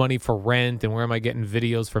get money for rent and where am I getting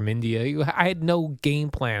videos from India? I had no game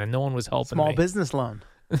plan and no one was helping me. Small business loan.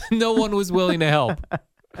 No one was willing to help.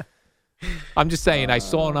 I'm just saying, I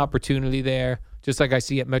saw an opportunity there, just like I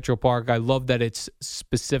see at Metro Park. I love that it's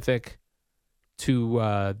specific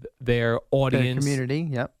to their audience. Their community,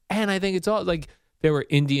 yep. And I think it's all there were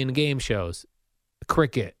Indian game shows,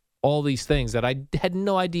 cricket, all these things that I had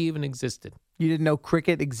no idea even existed. You didn't know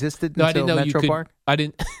cricket existed until Metro Park? I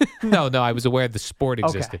didn't. No, I was aware the sport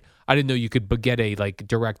existed. Okay. I didn't know you could get a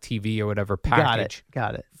Direct TV or whatever package.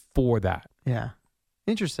 Got it. For that. Yeah.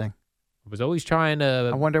 Interesting. I was always trying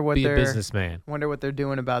to be a businessman. I wonder what they're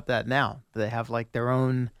doing about that now. Do they have their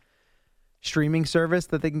own streaming service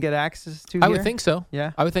that they can get access to? I would think so.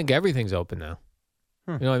 Yeah. I would think everything's open now.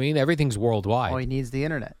 You know what I mean? Everything's worldwide. All he needs the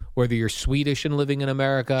internet. Whether you're Swedish and living in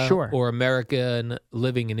America, or American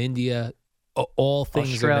living in India, all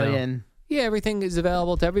things Australian. Yeah, everything is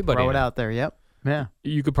available to everybody. Throw it out there. Yep. Yeah.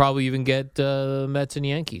 You could probably even get Mets and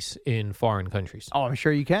Yankees in foreign countries. Oh, I'm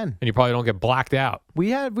sure you can. And you probably don't get blacked out. We've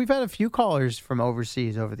had a few callers from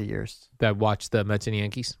overseas over the years that watch the Mets and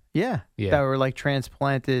Yankees. Yeah. That were like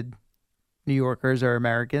transplanted New Yorkers or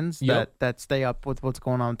Americans that stay up with what's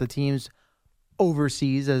going on with the teams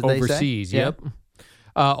overseas, as they say. Overseas, yep.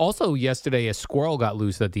 Also, yesterday, a squirrel got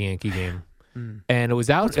loose at the Yankee game. And it was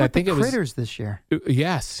out. I think it was critters this year.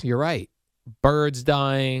 Yes, you're right. Birds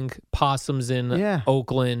dying, possums in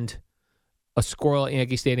Oakland, a squirrel at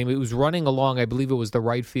Yankee Stadium. It was running along, I believe it was the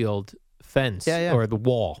right field fence or the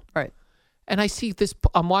wall. Right. And I see this.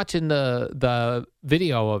 I'm watching the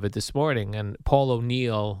video of it this morning, and Paul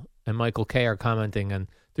O'Neill and Michael Kay are commenting, and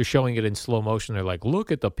they're showing it in slow motion. They're like,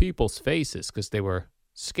 look at the people's faces, because they were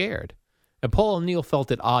scared. And Paul O'Neill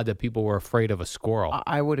felt it odd that people were afraid of a squirrel.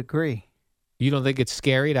 I would agree. You don't think it's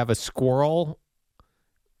scary to have a squirrel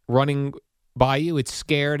running by you? It's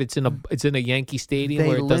scared. It's in a Yankee Stadium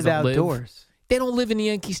where it doesn't live. They live outdoors. They don't live in the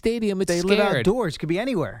Yankee Stadium. It's they scared. live outdoors. Could be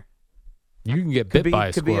anywhere. You can get bit by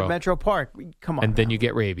a squirrel. Could be at Metro Park. Come on. And then you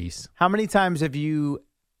get rabies. How many times have you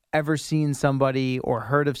ever seen somebody or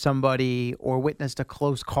heard of somebody or witnessed a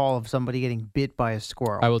close call of somebody getting bit by a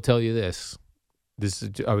squirrel? I will tell you this.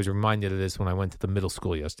 I was reminded of this when I went to the middle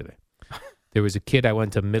school yesterday. There was a kid I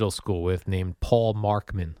went to middle school with named Paul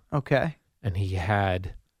Markman. Okay. And he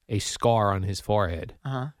had a scar on his forehead.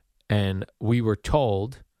 Uh-huh. And we were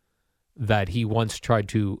told that he once tried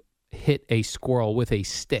to hit a squirrel with a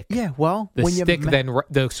stick. Yeah, well,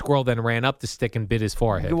 the squirrel then ran up the stick and bit his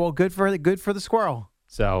forehead. Well, good for the squirrel.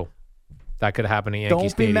 So that could happen in Yankee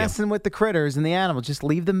Stadium. Don't be messing with the critters and the animals. Just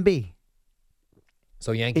leave them be.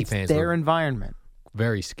 So Yankee fans, it's their environment.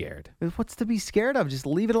 Very scared. What's to be scared of? Just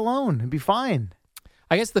leave it alone and be fine.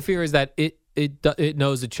 I guess the fear is that it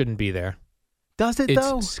knows it shouldn't be there. Does it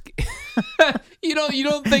though? You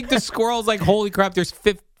don't think the squirrel's like, holy crap?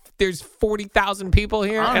 There's 40,000 people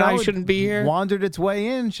here, and I shouldn't be here. Wandered its way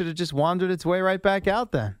in. Should have just wandered its way right back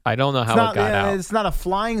out. Then I don't know how it got out. It's not a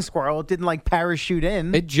flying squirrel. It didn't like parachute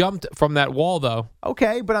in. It jumped from that wall though.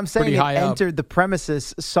 Okay, but I'm saying it entered the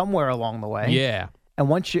premises somewhere along the way. Yeah. And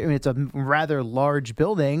it's a rather large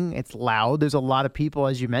building. It's loud. There's a lot of people,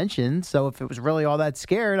 as you mentioned. So if it was really all that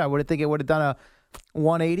scared, I would think it would have done a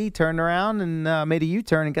 180, turned around, and made a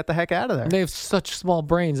U-turn and got the heck out of there. They have such small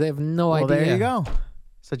brains. They have no idea. Well, there you go.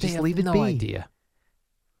 So just leave it be. No idea.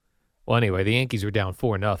 Well, anyway, the Yankees were down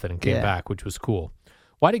 4-0 and came back, which was cool.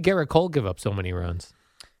 Why did Garrett Cole give up so many runs?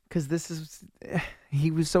 Because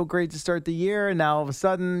he was so great to start the year, and now all of a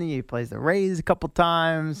sudden he plays the Rays a couple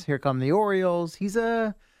times. Here come the Orioles. He's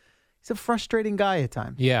a frustrating guy at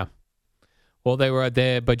times. Yeah. Well, they were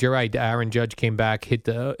there, but you're right. Aaron Judge came back, hit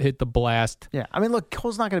the blast. Yeah. I mean, look,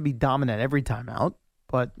 Cole's not going to be dominant every time out,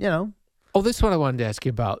 but Oh, this is what I wanted to ask you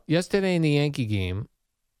about. Yesterday in the Yankee game,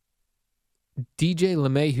 DJ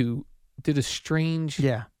LeMahieu did a strange.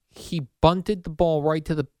 Yeah. He bunted the ball right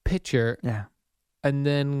to the pitcher. Yeah. And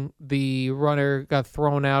then the runner got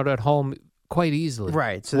thrown out at home quite easily.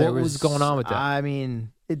 Right. So what was going on with that? I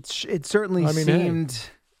mean, it certainly seemed,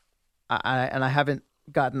 and I haven't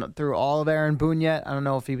gotten through all of Aaron Boone yet. I don't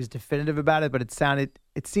know if he was definitive about it, but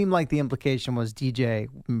it seemed like the implication was DJ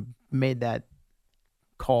made that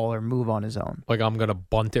call or move on his own. Like, I'm going to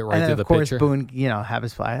bunt it right to the pitcher. And of course, Boone, have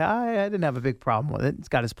his fly. I didn't have a big problem with it. He's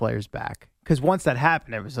got his players back. Because once that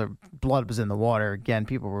happened, blood was in the water. Again,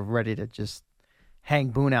 people were ready to just hang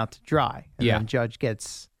Boone out to dry. And then Judge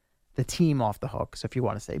gets the team off the hook. So if you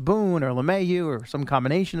want to say Boone or LeMahieu or some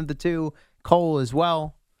combination of the two, Cole as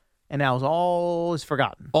well. And now all is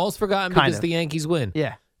forgotten. All's forgotten because the Yankees win.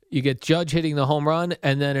 Yeah. You get Judge hitting the home run,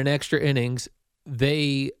 and then in extra innings,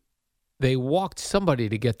 they walked somebody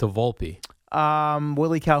to get to Volpe.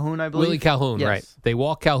 Willie Calhoun, I believe. Willie Calhoun, yes. Right. They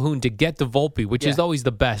walk Calhoun to get to Volpe, which is always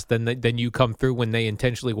the best. Then you come through when they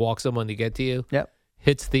intentionally walk someone to get to you. Yep.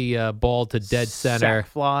 Hits the ball to dead center.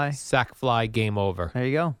 Sack fly, game over. There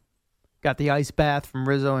you go. Got the ice bath from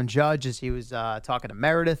Rizzo and Judge as he was talking to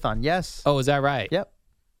Meredith on Yes. Oh, is that right? Yep.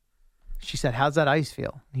 She said, how's that ice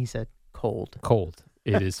feel? And he said, cold. Cold.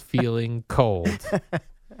 It is feeling cold.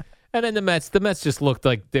 And then the Mets just looked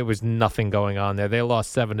like there was nothing going on there. They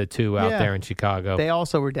lost 7-2 out there in Chicago. They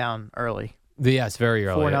also were down early. Yes, very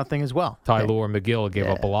early. 4-0 as well. Tylor McGill gave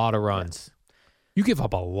up a lot of runs. You give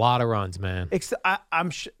up a lot of runs, man.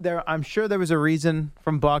 I'm sure there was a reason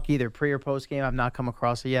from Buck, either pre or post game. I've not come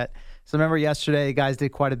across it yet. So remember yesterday, the guys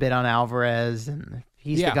did quite a bit on Alvarez, and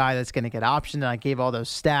he's the guy that's going to get optioned. And I gave all those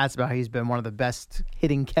stats about how he's been one of the best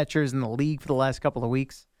hitting catchers in the league for the last couple of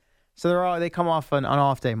weeks. So they come off an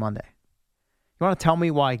off day Monday. You want to tell me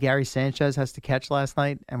why Gary Sanchez has to catch last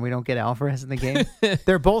night and we don't get Alvarez in the game?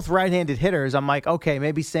 They're both right-handed hitters. I'm like, okay,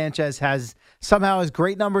 maybe Sanchez somehow has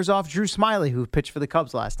great numbers off Drew Smiley, who pitched for the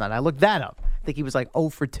Cubs last night. I looked that up. I think he was like 0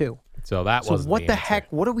 for 2. So that was what the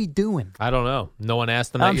heck? What are we doing? I don't know. No one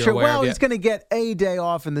asked them. I'm sure. Well, he's going to get a day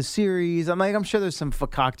off in the series. I'm sure there's some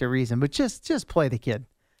fakakta reason, but just play the kid.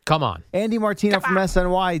 Come on. Andy Martino from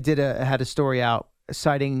SNY had a story out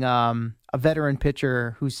citing a veteran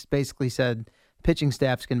pitcher who's basically said pitching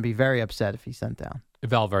staff's going to be very upset if he's sent down.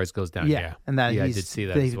 If Alvarez goes down, yeah. And that I did see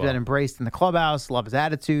that he's been embraced in the clubhouse, love his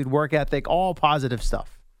attitude, work ethic, all positive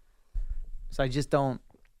stuff. So I just don't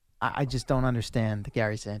understand the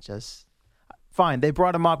Gary Sanchez. Fine, they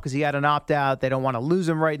brought him up because he had an opt-out. They don't want to lose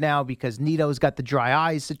him right now because Nito's got the dry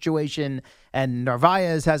eye situation and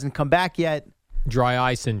Narvaez hasn't come back yet. Dry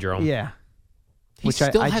eye syndrome. Yeah. He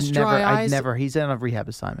still has dry eyes? He's on a rehab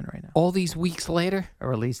assignment right now. All these weeks later?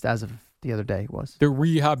 Or at least as of the other day it was. They're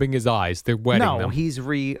rehabbing his eyes. They're wetting them. No, he's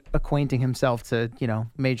reacquainting himself to,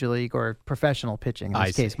 Major League or professional pitching. In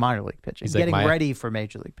this case, minor league pitching. He's getting ready for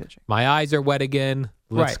Major League pitching. My eyes are wet again.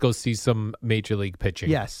 Let's go see some Major League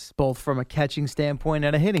pitching. Yes, both from a catching standpoint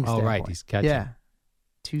and a hitting standpoint. Oh, right. He's catching. Yeah.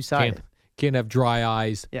 Two-sided. Can't have dry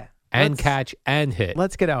eyes. Yeah. And catch and hit.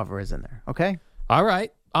 Let's get Alvarez in there, okay? All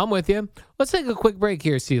right. I'm with you. Let's take a quick break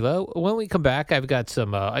here, CeeLo. When we come back, I've got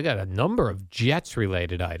a number of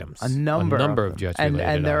Jets-related items. A number of Jets-related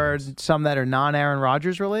items. And there are some that are non-Aaron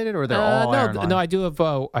Rodgers related, or they're all Aaron Rodgers? No, I do have.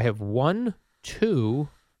 I have 1, 2,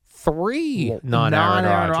 3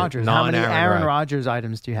 non-Aaron Rodgers. How many Aaron Rodgers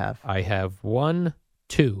items do you have? I have 1,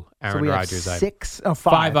 2 Aaron Rodgers items.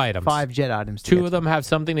 5 items. 5 Jet items. 2 of them have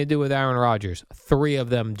something to do with Aaron Rodgers. 3 of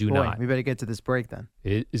them do not. We better get to this break then.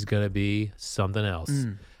 It is going to be something else.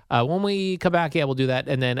 When we come back, we'll do that.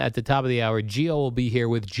 And then at the top of the hour, Gio will be here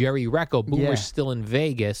with Jerry Recco. Boomer's still in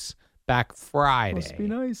Vegas, back Friday. Must be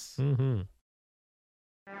nice. Mm-hmm.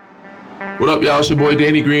 What up, y'all? It's your boy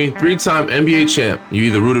Danny Green, 3-time NBA champ. You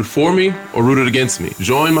either rooted for me or rooted against me.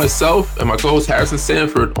 Join myself and my co-host Harrison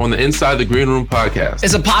Sanford on the Inside the Green Room podcast.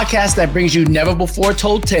 It's a podcast that brings you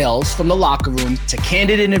never-before-told tales from the locker room to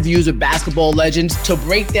candid interviews with basketball legends to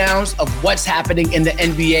breakdowns of what's happening in the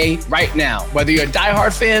NBA right now. Whether you're a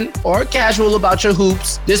diehard fan or casual about your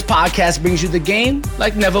hoops, this podcast brings you the game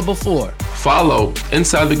like never before. Follow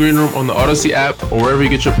Inside the Green Room on the Odyssey app or wherever you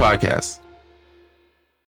get your podcasts.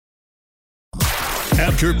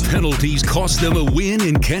 After penalties cost them a win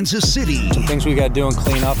in Kansas City, some things we got to do and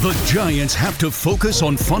clean up. The Giants have to focus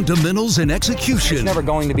on fundamentals and execution. It's never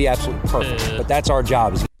going to be absolutely perfect, but that's our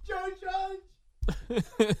job.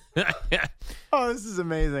 Oh, this is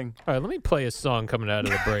amazing. All right, let me play a song coming out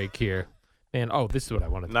of the break here. And this is what I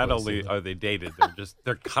wanted to Not play. only are they dated,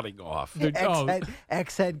 they're cutting off.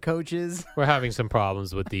 Ex-head coaches. We're having some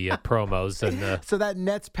problems with the promos. And so that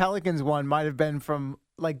Nets-Pelicans one might have been from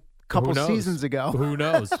couple seasons ago. Who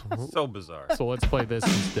knows? So bizarre. So let's play this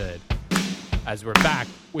instead. As we're back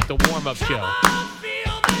with the warm-up show.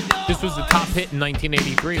 This was the top hit in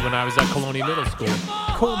 1983 when I was at Colonial Middle School.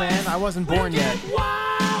 Cool, man. I wasn't born yet.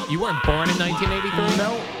 You weren't born in 1983?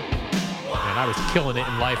 No. Man, I was killing it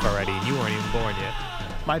in life already, and you weren't even born yet.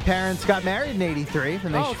 My parents got married in 83, if it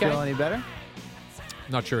makes you feel any better.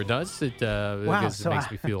 Not sure it does. It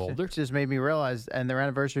makes me feel older. It just made me realize, and their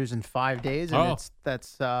anniversary is in 5 days, and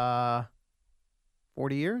that's 40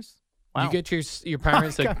 years. Wow. You get your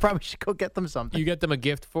parents. I probably should go get them something. You get them a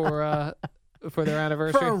gift for their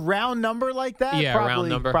anniversary for a round number like that. Yeah, probably, round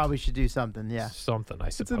number. Probably should do something. Yeah, something. I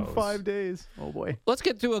suppose it's in 5 days. Oh boy. Let's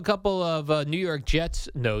get to a couple of New York Jets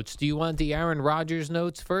notes. Do you want the Aaron Rodgers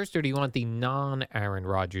notes first, or do you want the non-Aaron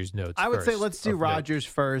Rodgers notes? I would say let's do Rodgers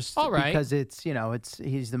first. All right, because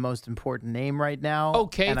he's the most important name right now.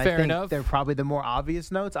 Okay, and fair I think enough. They're probably the more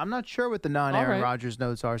obvious notes. I'm not sure what the non-Aaron Rodgers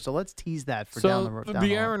notes are, so let's tease that for down the road.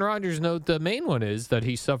 The Aaron Rodgers note, the main one is that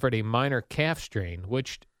he suffered a minor calf strain,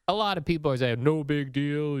 which a lot of people are saying, no big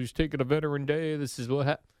deal. He's taking a veteran day. This is what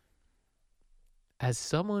happened. As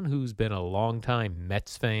someone who's been a longtime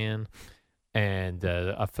Mets fan and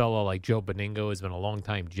a fellow like Joe Beningo has been a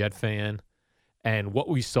longtime Jet fan, and what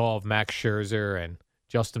we saw of Max Scherzer and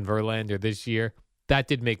Justin Verlander this year, that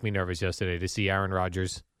did make me nervous yesterday to see Aaron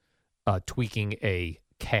Rodgers tweaking a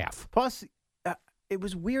calf. Plus, it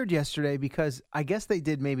was weird yesterday because I guess they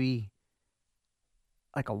did maybe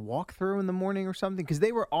like a walkthrough in the morning or something, because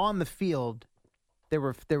they were on the field. There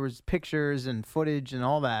was pictures and footage and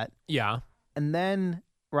all that. Yeah. And then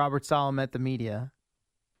Robert Saleh met the media,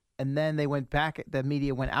 and then they went back. The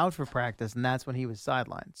media went out for practice, and that's when he was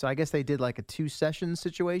sidelined. So I guess they did like a 2-session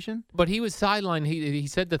situation. But he was sidelined. He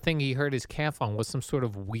said the thing he hurt his calf on was some sort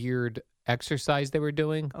of weird exercise they were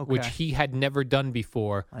doing, which he had never done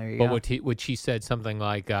before. But which he said something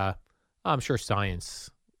like, I'm sure science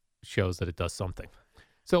shows that it does something.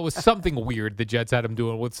 So it was something weird the Jets had him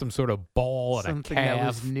doing with some sort of ball and something a calf. That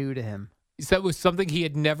was new to him. He said it was something he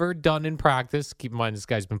had never done in practice. Keep in mind, this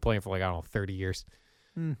guy's been playing for 30 years.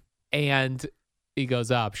 And he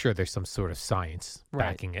goes, I'm sure there's some sort of science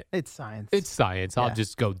backing it. It's science. It's science. I'll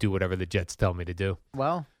just go do whatever the Jets tell me to do.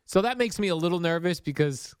 Well. So that makes me a little nervous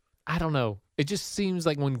because, I don't know, it just seems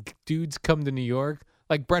like when dudes come to New York,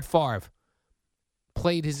 like Brett Favre,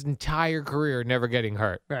 played his entire career never getting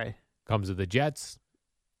hurt. Right. Comes to the Jets,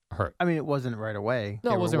 hurt. I mean, it wasn't right away.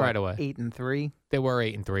 No, it wasn't right away. 8-3. They were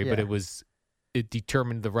 8-3, but it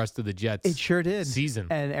determined the rest of the Jets. It sure did. Season.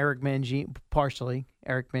 And Eric Mangini's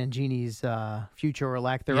future or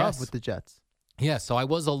lack thereof with the Jets. Yeah, so I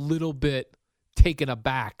was a little bit taken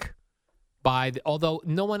aback by, although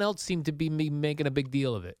no one else seemed to be making a big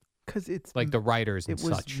deal of it. Because it's like the writers and such.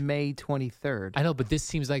 It was May 23rd. I know, but this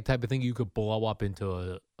seems like the type of thing you could blow up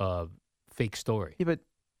into a fake story. Yeah, but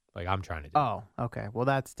like I'm trying to do. Oh, okay. Well,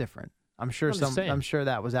 that's different. I'm sure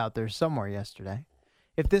that was out there somewhere yesterday.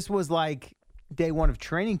 If this was like day one of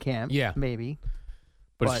training camp, maybe.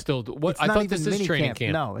 But it's still what I thought this is training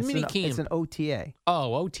camp. No, it's an OTA.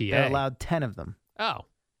 Oh, OTA. They're allowed 10 of them. Oh.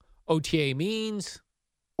 OTA means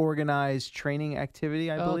organized training activity,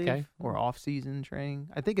 I believe, okay. Or off-season training.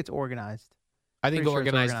 I think it's organized. I think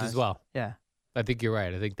organized as well. Yeah. I think you're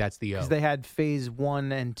right. I think that's the O. Because they had phase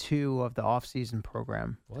 1 and 2 of the off-season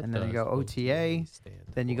program. And then you go OTA,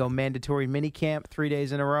 then you go mandatory minicamp 3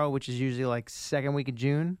 days in a row, which is usually like second week of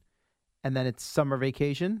June. And then it's summer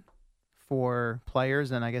vacation for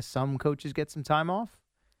players, and I guess some coaches get some time off.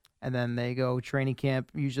 And then they go training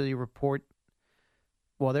camp, usually report.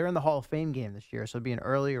 Well, they're in the Hall of Fame game this year, so it'd be an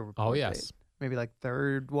earlier report. Oh, yes. date. Maybe like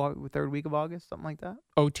third week of August, something like that.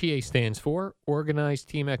 OTA stands for Organized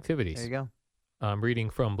Team Activities. There you go. I'm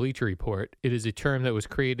reading from Bleacher Report. It is a term that was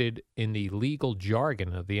created in the legal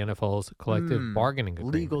jargon of the NFL's collective bargaining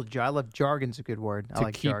agreement. I love jargon's a good word. I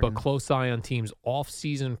like to keep jargon. a close eye on teams'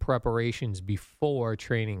 off-season preparations before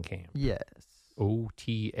training camp. Yes.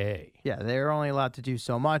 OTA. Yeah, they're only allowed to do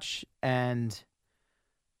so much, and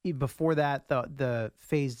before that, the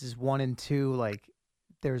phases 1 and 2, like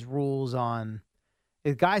there's rules on.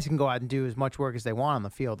 The guys can go out and do as much work as they want on the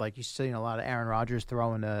field. Like you see a lot of Aaron Rodgers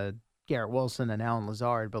throwing to Garrett Wilson and Alan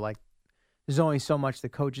Lazard, but like there's only so much the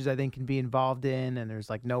coaches I think can be involved in, and there's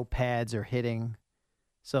like no pads or hitting.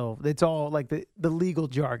 So it's all like the legal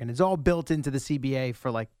jargon. It's all built into the CBA for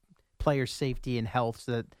like player safety and health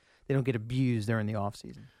so that they don't get abused during the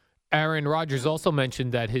offseason. Aaron Rodgers also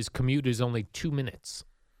mentioned that his commute is only 2 minutes.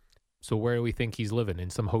 So where do we think he's living? In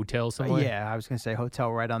some hotel somewhere? Yeah, I was going to say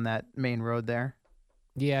hotel right on that main road there.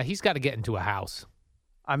 Yeah, he's got to get into a house.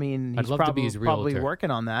 I mean, he's probably working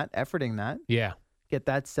on that, efforting that. Yeah. Get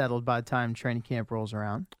that settled by the time training camp rolls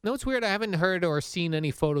around. No, it's weird. I haven't heard or seen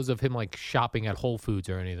any photos of him like shopping at Whole Foods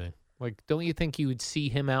or anything. Like, don't you think you would see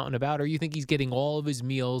him out and about? Or you think he's getting all of his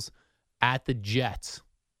meals at the Jets?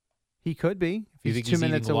 He could be. If he's 2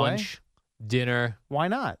 minutes eating away. Lunch, dinner. Why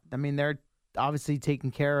not? I mean, they're obviously taking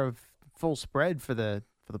care of full spread for the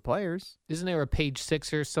players. Isn't there a Page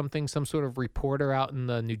 6 or something, some sort of reporter out in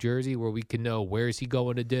New Jersey where we can know where is he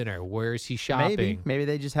going to dinner? Where is he shopping? Maybe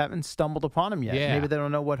they just haven't stumbled upon him yet. Yeah. Maybe they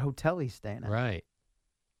don't know what hotel he's staying at. Right.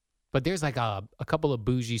 But there's like a couple of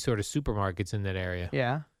bougie sort of supermarkets in that area.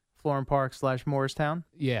 Yeah. Florham Park / Morristown.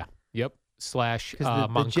 Yeah. Yep. Slash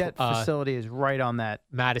the Jet facility is right on that.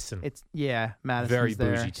 Madison. Madison's very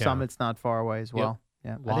there. bougie town. Summit's not far away as well.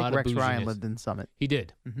 Yep. Yeah. I think Rex Ryan lived in Summit. He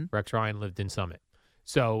did. Mm-hmm. Rex Ryan lived in Summit.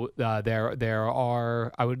 So there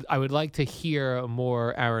are. I would like to hear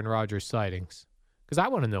more Aaron Rodgers sightings because I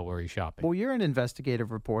want to know where he's shopping. Well, you're an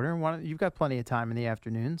investigative reporter. You've got plenty of time in the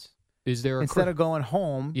afternoons. Is there instead of going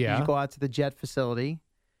home? Yeah. You go out to the Jet facility.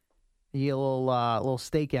 You get a little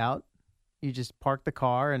stakeout. You just park the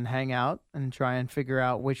car and hang out and try and figure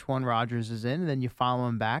out which one Rodgers is in, and then you follow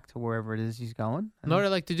him back to wherever it is he's going. And what I'd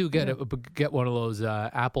like to do, get one of those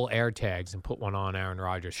Apple AirTags and put one on Aaron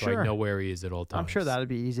Rodgers so I know where he is at all times. I'm sure that would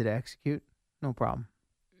be easy to execute. No problem.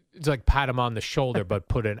 It's like pat him on the shoulder, but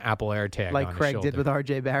put an Apple AirTag like on Craig his shoulder. did with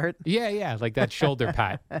R.J. Barrett? Yeah, like that shoulder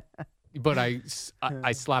pat. But I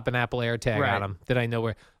slap an Apple AirTag on him. Did I know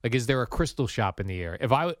where? Like, is there a crystal shop in the area?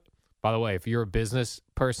 By the way, if you're a business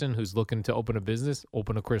person who's looking to open a business,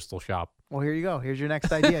 open a crystal shop. Well, here you go. Here's your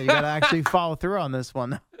next idea. You got to actually follow through on this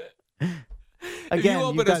one. Again,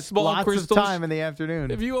 you've got lots of time in the afternoon.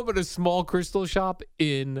 If you open a small crystal shop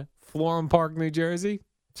in Florham Park, New Jersey,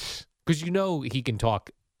 because he can talk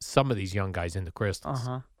some of these young guys into crystals.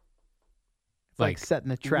 Uh-huh. like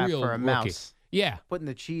setting a trap for a mouse. Yeah, putting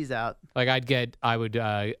the cheese out. Like I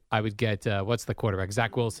would get what's the quarterback?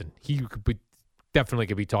 Zach Wilson. He definitely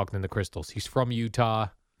could be talking in the crystals. He's from Utah.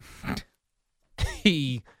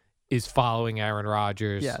 He is following Aaron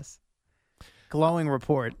Rodgers. Yes. Glowing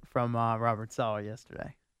report from Robert Saleh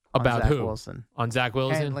yesterday. About Zach who? Wilson. On Zach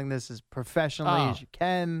Wilson? Handling this as professionally as you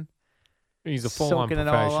can. He's a full-on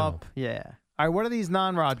professional. Soaking it all up. Yeah. All right, what are these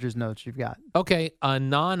non-Rodgers notes you've got? Okay, a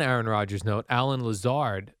non-Aaron Rodgers note. Alan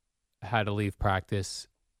Lazard had to leave practice,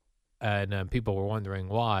 and people were wondering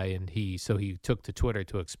why, and he took to Twitter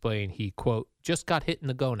to explain. He, quote, just got hit in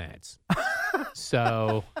the gonads.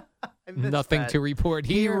 So nothing to report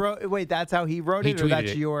here. Wait, that's how he wrote it, or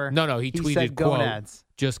that's your... No, he tweeted, said quote, gonads.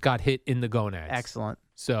 Just got hit in the gonads. Excellent.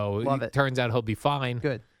 So it turns out he'll be fine.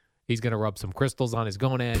 Good. He's going to rub some crystals on his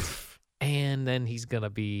gonads, and then he's going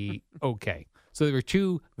to be okay. So there were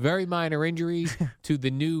two very minor injuries to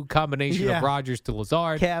the new combination of Rodgers to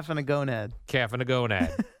Lazard. Calf and a gonad.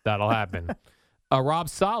 That'll happen. Rob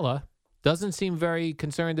Saleh doesn't seem very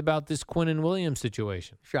concerned about this Quinnen Williams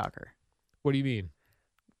situation. Shocker. What do you mean?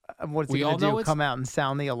 What's he going to do, come out and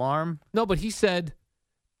sound the alarm? No, but he said,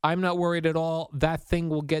 I'm not worried at all. That thing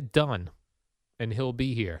will get done, and he'll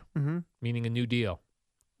be here, meaning a new deal.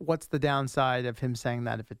 What's the downside of him saying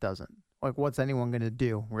that if it doesn't? Like, what's anyone going to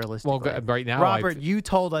do, realistically? Well, right now, Robert, you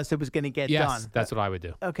told us it was going to get done. Yes, that's what I would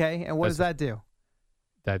do. Okay, and what does that do?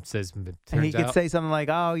 That says, and he could say something like,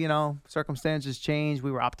 oh, circumstances changed.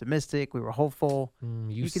 We were optimistic. We were hopeful.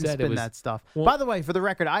 You can said spin that stuff. Well, by the way, for the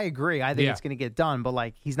record, I agree. I think it's going to get done,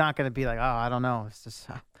 but he's not going to be like, oh, I don't know. It's just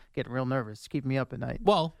getting real nervous. Keep me up at night.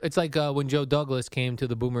 Well, it's like when Joe Douglas came to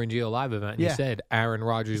the Boomer and Gio live event, and he said Aaron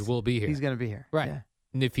Rodgers will be here. He's going to be here. Right. Yeah.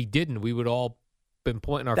 And if he didn't, we would all been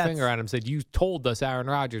pointing our finger at him and said, you told us Aaron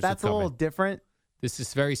Rodgers That's was coming. A little different. This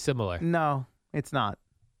is very similar. No, it's not.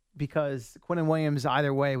 Because Quinnen Williams,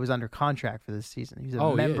 either way, was under contract for this season. He's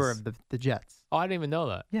a member of the Jets. Oh, I didn't even know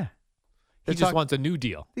that. Yeah. He just wants a new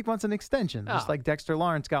deal. He wants an extension, just like Dexter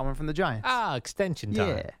Lawrence got one from the Giants. Extension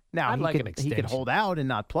time. Yeah. Now, I'd like an extension. He could hold out and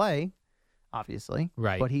not play, obviously.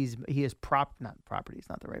 Right. But he is not property is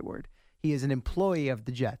not the right word. He is an employee of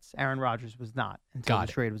the Jets. Aaron Rodgers was not until the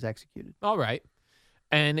trade was executed. All right.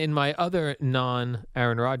 And in my other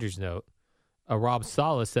non-Aaron Rodgers note, Rob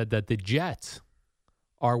Saleh said that the Jets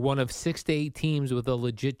are one of 6 to 8 teams with a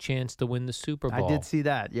legit chance to win the Super Bowl. I did see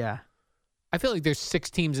that, yeah. I feel like there's 6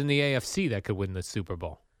 teams in the AFC that could win the Super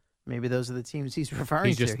Bowl. Maybe those are the teams he's referring to.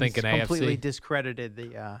 He's just thinking AFC. Completely discredited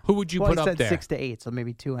the... Who would you put up there? He said 6 to 8, so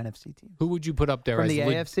maybe 2 NFC teams. Who would you put up there from as the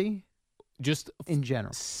AFC? Just in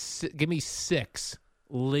general. Give me 6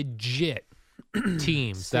 legit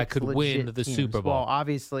teams that could win the Super Bowl. Well,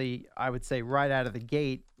 obviously, I would say right out of the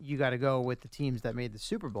gate, you got to go with the teams that made the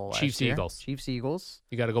Super Bowl last year. Chiefs, Eagles.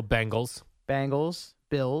 You got to go Bengals. Bills.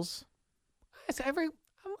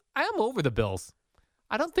 I am over the Bills.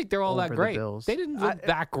 I don't think they're all that great. They didn't look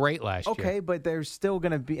that great last year. Okay, but they're still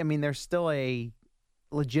going to be, they're still a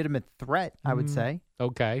legitimate threat, I would say.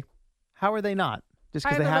 Okay. How are they not? Just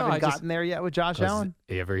because they haven't gotten there yet with Josh Allen?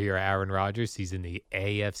 You ever hear Aaron Rodgers? He's in the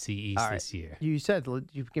AFC East this year. You said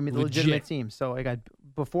you give me the legitimate team. So I got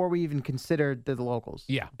before we even considered the locals.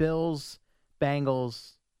 Yeah. Bills,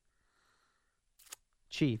 Bengals,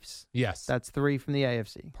 Chiefs. Yes. That's 3 from the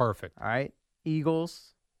AFC. Perfect. All right.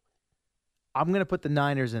 Eagles. I'm going to put the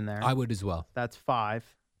Niners in there. I would as well. That's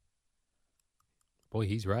 5. Boy,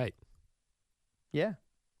 he's right. Yeah.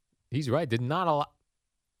 He's right.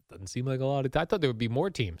 Doesn't seem like a lot of time. I thought there would be more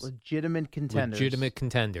teams. Legitimate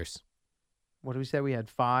contenders. What did we say? We had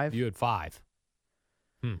 5? You had 5.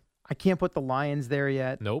 I can't put the Lions there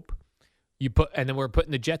yet. Nope. And then we're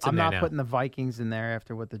putting the Jets in there now. I'm not putting the Vikings in there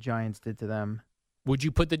after what the Giants did to them. Would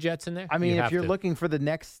you put the Jets in there? If you're looking for the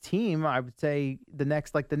next team, I would say the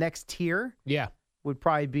next tier. Yeah. Would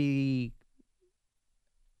probably be.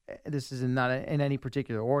 This is not in any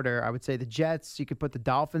particular order. I would say the Jets. You could put the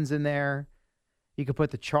Dolphins in there. You could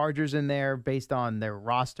put the Chargers in there based on their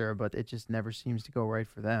roster, but it just never seems to go right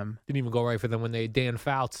for them. Didn't even go right for them when they had Dan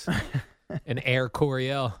Fouts and Air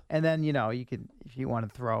Coryell. And then, you can, if you want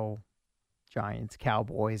to throw Giants,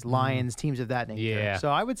 Cowboys, Lions, teams of that nature. Yeah. So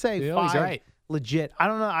I would say 5 right. legit. I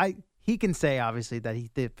don't know. He can say, obviously, that he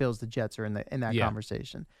feels the Jets are in that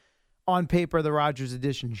conversation. On paper, the Rodgers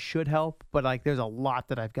addition should help, but there's a lot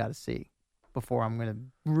that I've got to see before I'm going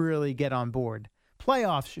to really get on board.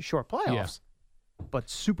 Playoffs, sure, playoffs. Yeah.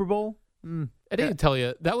 But Super Bowl? I didn't tell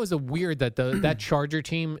you. That was a weird that Charger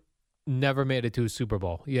team never made it to a Super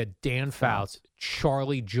Bowl. You had Dan Fouts,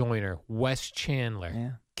 Charlie Joyner, Wes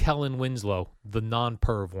Chandler, Kellen Winslow, the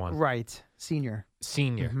non-perv one. Right. Senior.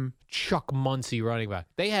 Mm-hmm. Chuck Muncie running back.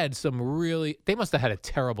 They must have had a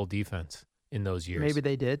terrible defense in those years. Maybe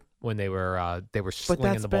they did. When they were slinging the ball over the place. But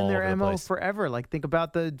that's been their MO forever. Like, think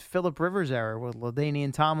about the Phillip Rivers era with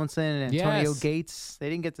LaDainian Tomlinson and Antonio Gates. They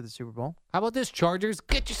didn't get to the Super Bowl. How about this, Chargers?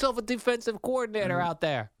 Get yourself a defensive coordinator out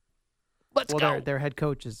there. Let's go. Their head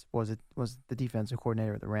coach was the defensive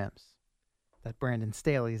coordinator of the Rams. That Brandon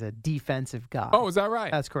Staley is a defensive guy. Oh, is that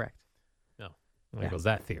right? That's correct. No. There goes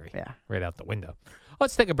that theory. Yeah. Right out the window.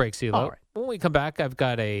 Let's take a break, CeeLo. All right. When we come back, I've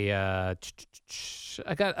got I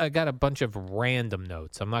got a bunch of random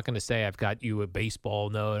notes. I'm not going to say I've got you a baseball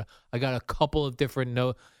note. I got a couple of different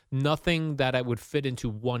notes. Nothing that I would fit into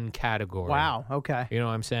one category. Wow. Okay. You know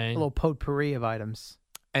what I'm saying? A little potpourri of items.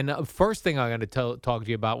 And the first thing I'm going to talk to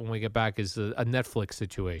you about when we get back is a Netflix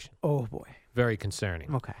situation. Oh, boy. Very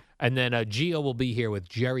concerning. Okay. And then Gio will be here with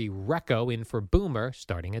Jerry Recco in for Boomer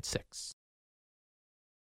starting at 6.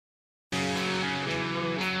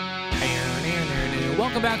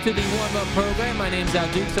 Welcome back to the warm-up program. My name's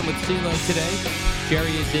Al Dukes. I'm with CeeLo today.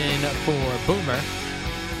 Jerry is in for Boomer.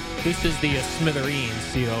 This is the Smithereens,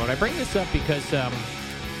 CeeLo. And I bring this up because...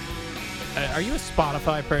 are you a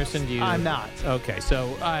Spotify person? I'm not. Okay,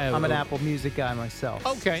 so I'm an Apple Music guy myself.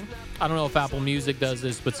 Okay. I don't know if Apple Music does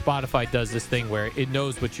this, but Spotify does this thing where it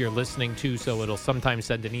knows what you're listening to, so it'll sometimes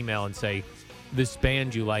send an email and say, this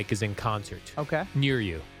band you like is in concert. Okay. Near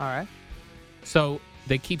you. All right. So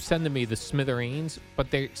they keep sending me the Smithereens, but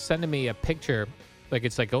they're sending me a picture. Like,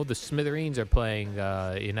 it's like, oh, the Smithereens are playing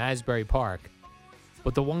in Asbury Park.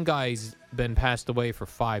 But the one guy's been passed away for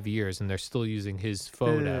 5 years, and they're still using his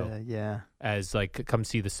photo as, like, come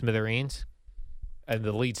see the Smithereens. And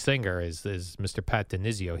the lead singer is Mr. Pat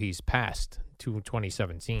Denizio. He's passed to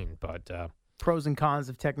 2017, but... pros and cons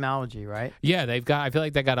of technology, right? Yeah, I feel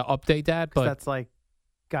like they got to update that, but... that's, like,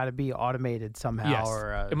 got to be automated somehow. Yes.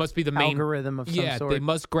 Or it must be the main algorithm of some sort. Yeah, they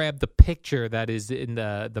must grab the picture that is in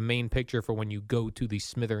the main picture for when you go to the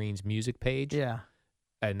Smithereens music page. Yeah.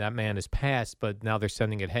 And that man is passed, but now they're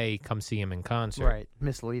sending it, hey, come see him in concert. Right.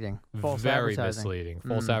 Misleading. False Very advertising. misleading.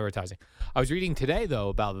 False advertising. I was reading today, though,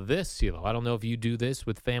 about this, CeeLo. I don't know if you do this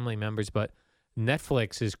with family members, but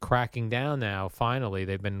Netflix is cracking down now, finally.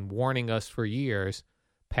 They've been warning us for years,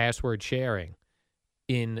 password sharing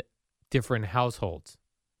in different households.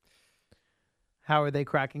 How are they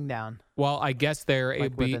cracking down? Well, I guess they're...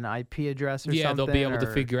 Like with an IP address or something? Yeah, they'll be able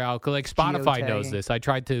to figure out. Like, Spotify knows this. I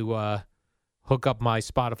tried to... hook up my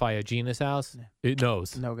Spotify at Gina's house. Yeah. It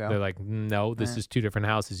knows. No go. They're like, no, this is two different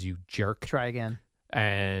houses, you jerk. Try again.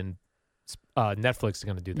 And Netflix is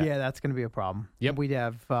going to do that. Yeah, that's going to be a problem. Yep. We'd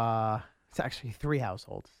have, it's actually 3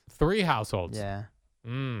 households. 3 households? Yeah.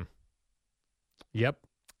 Yep.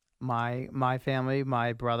 My family,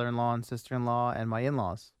 my brother-in-law and sister-in-law, and my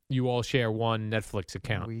in-laws. You all share one Netflix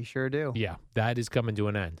account. We sure do. Yeah, that is coming to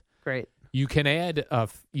an end. Great. You can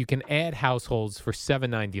add households for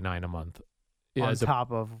 $7.99 a month. On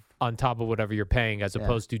top of whatever you're paying, as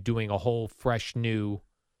opposed to doing a whole fresh new,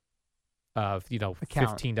 account.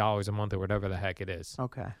 $15 a month or whatever the heck it is.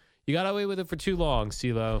 Okay. You got away with it for too long,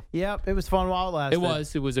 CeeLo. Yep, it was fun while it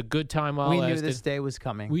lasted. It was a good time while it lasted. We knew this day was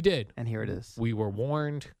coming. We did. And here it is. We were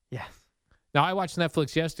warned. Yes. Now, I watched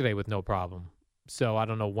Netflix yesterday with no problem, so I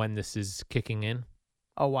don't know when this is kicking in.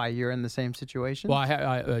 Oh, why? You're in the same situation?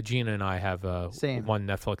 Well, Gina and I have one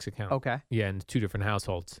Netflix account. Okay. Yeah, in 2 different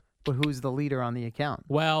households. But who's the leader on the account?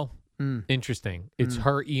 Well, interesting. It's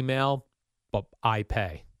her email, but I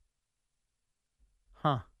pay.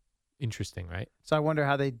 Huh. Interesting, right? So I wonder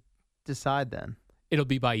how they decide then. It'll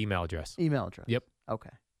be by email address. Email address. Yep.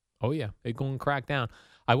 Okay. Oh, yeah. They're going to crack down.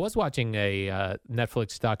 I was watching a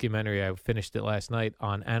Netflix documentary. I finished it last night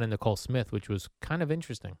on Anna Nicole Smith, which was kind of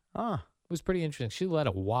interesting. Ah. It was pretty interesting. She led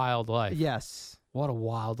a wild life. Yes. What a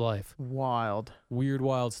wild life. Wild. Weird,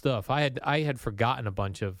 wild stuff. I had forgotten a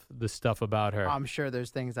bunch of the stuff about her. I'm sure there's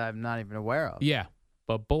things I'm not even aware of. Yeah.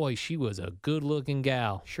 But boy, she was a good-looking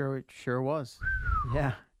gal. Sure was.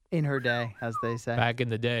 Yeah. In her day, as they say. Back in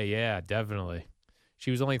the day, yeah, definitely.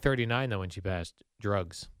 She was only 39, though, when she passed.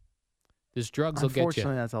 Drugs. This drugs will get you.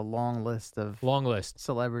 Unfortunately, that's a long list of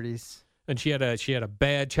celebrities. And she had a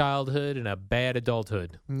bad childhood and a bad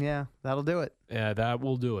adulthood. Yeah, that'll do it. Yeah, that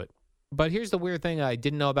will do it. But here's the weird thing I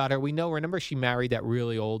didn't know about her. Remember she married that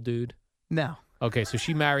really old dude? No. Okay, so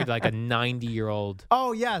she married like a 90-year-old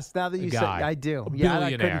Oh, yes, now that you say I do. Yeah,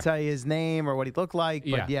 I couldn't tell you his name or what he looked like,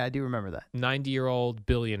 but yeah I do remember that. 90-year-old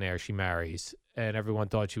billionaire she marries, and everyone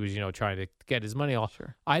thought she was, trying to get his money off.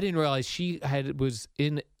 Sure. I didn't realize she was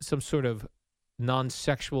in some sort of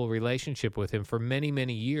non-sexual relationship with him for many,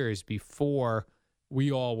 many years before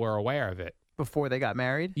we all were aware of it. Before they got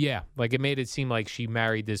married? Yeah, like it made it seem like she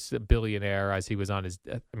married this billionaire as he was on his.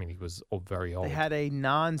 I mean, he was very old. They had a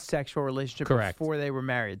non-sexual relationship before they were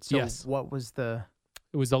married. So yes. What was the?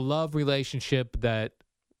 It was a love relationship that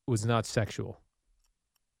was not sexual.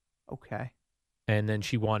 Okay. And then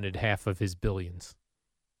she wanted half of his billions.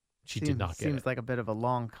 She did not get it. Seems like a bit of a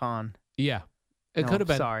long con. Yeah, it could have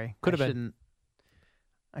been. Sorry, could have been.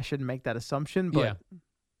 I shouldn't make that assumption, but. Yeah.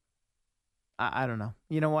 I don't know.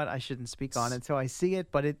 You know what? I shouldn't speak on it until I see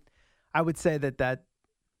it, but I would say that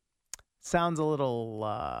sounds a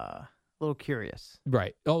little curious.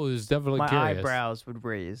 Right. Oh, it was definitely My curious. eyebrows would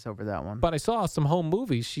raise over that one. But I saw some home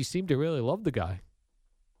movies. She seemed to really love the guy.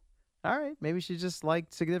 All right. Maybe she just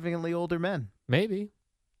liked significantly older men. Maybe.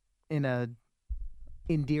 In a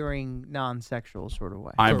endearing, non-sexual sort of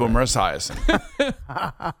way. I'm Boomer Esiason.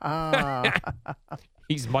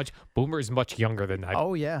 Boomer is much younger than that.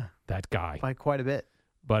 Oh, yeah. That guy. By quite a bit.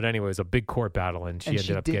 But anyway, it was a big court battle, and she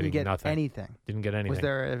ended up getting nothing. Didn't get anything. Was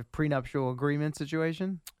there a prenuptial agreement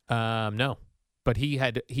situation? No. But he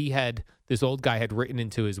had this old guy had written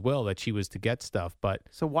into his will that she was to get stuff, but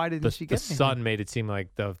so why didn't she get the son made it seem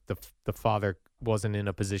like the father wasn't in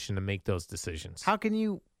a position to make those decisions. How can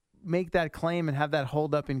you make that claim and have that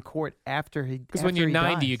hold up in court after he? Because when you're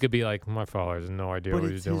 90, dies? You could be like, my father has no idea what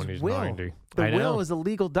he's doing when he's 90. The will is a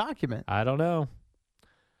legal document. I don't know.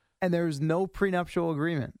 And there's no prenuptial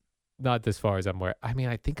agreement. Not as far as I'm aware. I mean,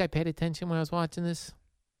 I think I paid attention when I was watching this.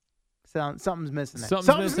 Something's missing there.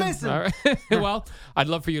 Something's missing. All right. Well, I'd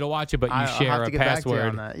love for you to watch it, but you share a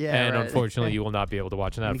password. Yeah, and right. Unfortunately, you will not be able to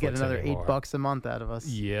watch Netflix You get another anymore. $8 a month out of us.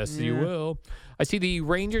 Yes, you will. I see the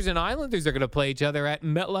Rangers and Islanders are going to play each other at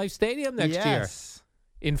MetLife Stadium next year.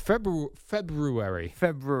 In February.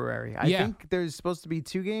 I think there's supposed to be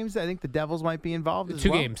 2 games. I think the Devils might be involved as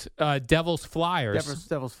 2 well. games. Devils-Flyers.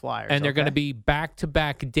 Devils-Flyers. And they're going to be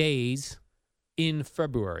back-to-back days in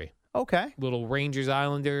February. Okay. Little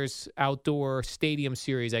Rangers-Islanders outdoor stadium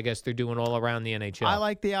series, I guess they're doing all around the NHL. I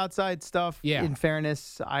like the outside stuff. Yeah. In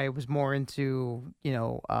fairness, I was more into,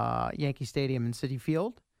 Yankee Stadium and Citi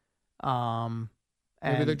Field.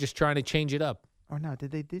 Maybe they're just trying to change it up. Or no,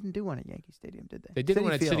 they didn't do one at Yankee Stadium, did they? They did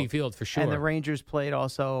one at Citi Field for sure. And the Rangers played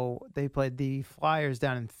they played the Flyers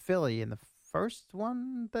down in Philly in the first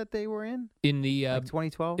one that they were in? In the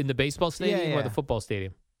 2012? In the baseball stadium or the football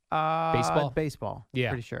stadium? Baseball. Yeah.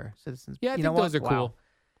 Pretty sure. Citizens. Yeah, I think those are cool.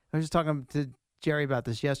 I was just talking to Jerry about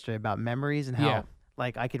this yesterday, about memories and how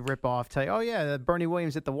I could rip off, tell you, oh yeah, Bernie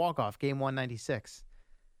Williams hit the walk-off, game 196.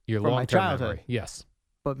 Your long-term memory. Yes.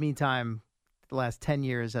 But meantime, the last 10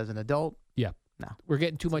 years as an adult, no. We're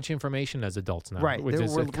getting too much information as adults now. Right. We're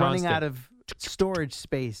running out of storage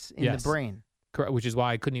space in the brain. Correct. Which is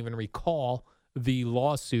why I couldn't even recall the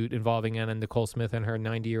lawsuit involving Anna Nicole Smith and her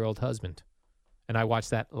 90-year-old husband. And I watched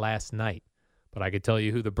that last night. But I could tell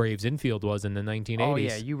you who the Braves infield was in the 1980s. Oh,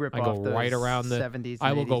 yeah. You rip off the right around the 70s and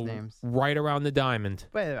I will 80s go names. right around the diamond.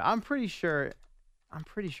 But I'm pretty sure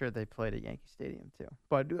they played at Yankee Stadium, too.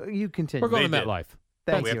 But you continue. We're going to MetLife.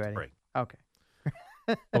 Thank you, Eddie. Okay.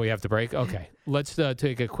 Oh, we have to break? Okay. Let's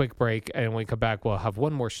take a quick break, and when we come back, we'll have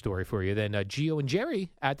one more story for you. Then Gio and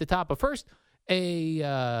Jerry at the top. But first, an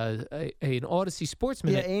Odyssey Sports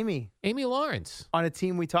Minute. Yeah, Amy Lawrence. On a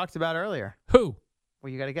team we talked about earlier. Who?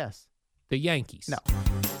 Well, you got to guess. The Yankees. No.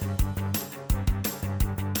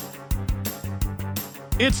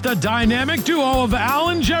 It's the dynamic duo of Al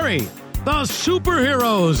and Jerry, the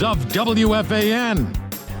superheroes of WFAN.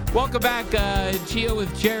 Welcome back, Gio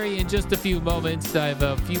with Jerry in just a few moments. I have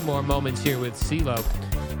a few more moments here with CeeLo.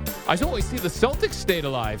 I always see the Celtics stayed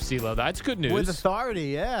alive, CeeLo. That's good news. With authority,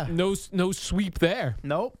 yeah. No sweep there.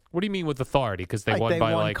 Nope. What do you mean with authority? Because they won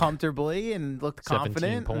by comfortably and looked 17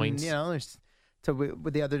 confident. points. And, so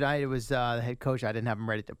with the other night, it was the head coach. I didn't have him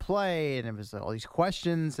ready to play, and it was all these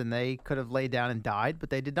questions, and they could have laid down and died, but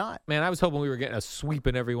they did not. Man, I was hoping we were getting a sweep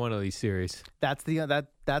in every one of these series. That's the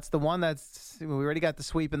one we already got the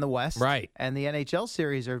sweep in the West, right? And the NHL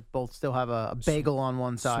series are both still have a bagel on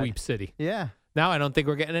one side. Sweep City. Yeah. Now I don't think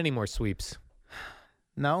we're getting any more sweeps.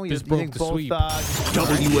 No, you think both? Sweep.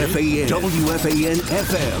 WFAN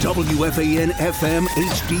FM, WFAN FM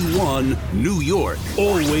HD1, New York.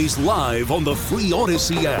 Always live on the free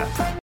Odyssey app.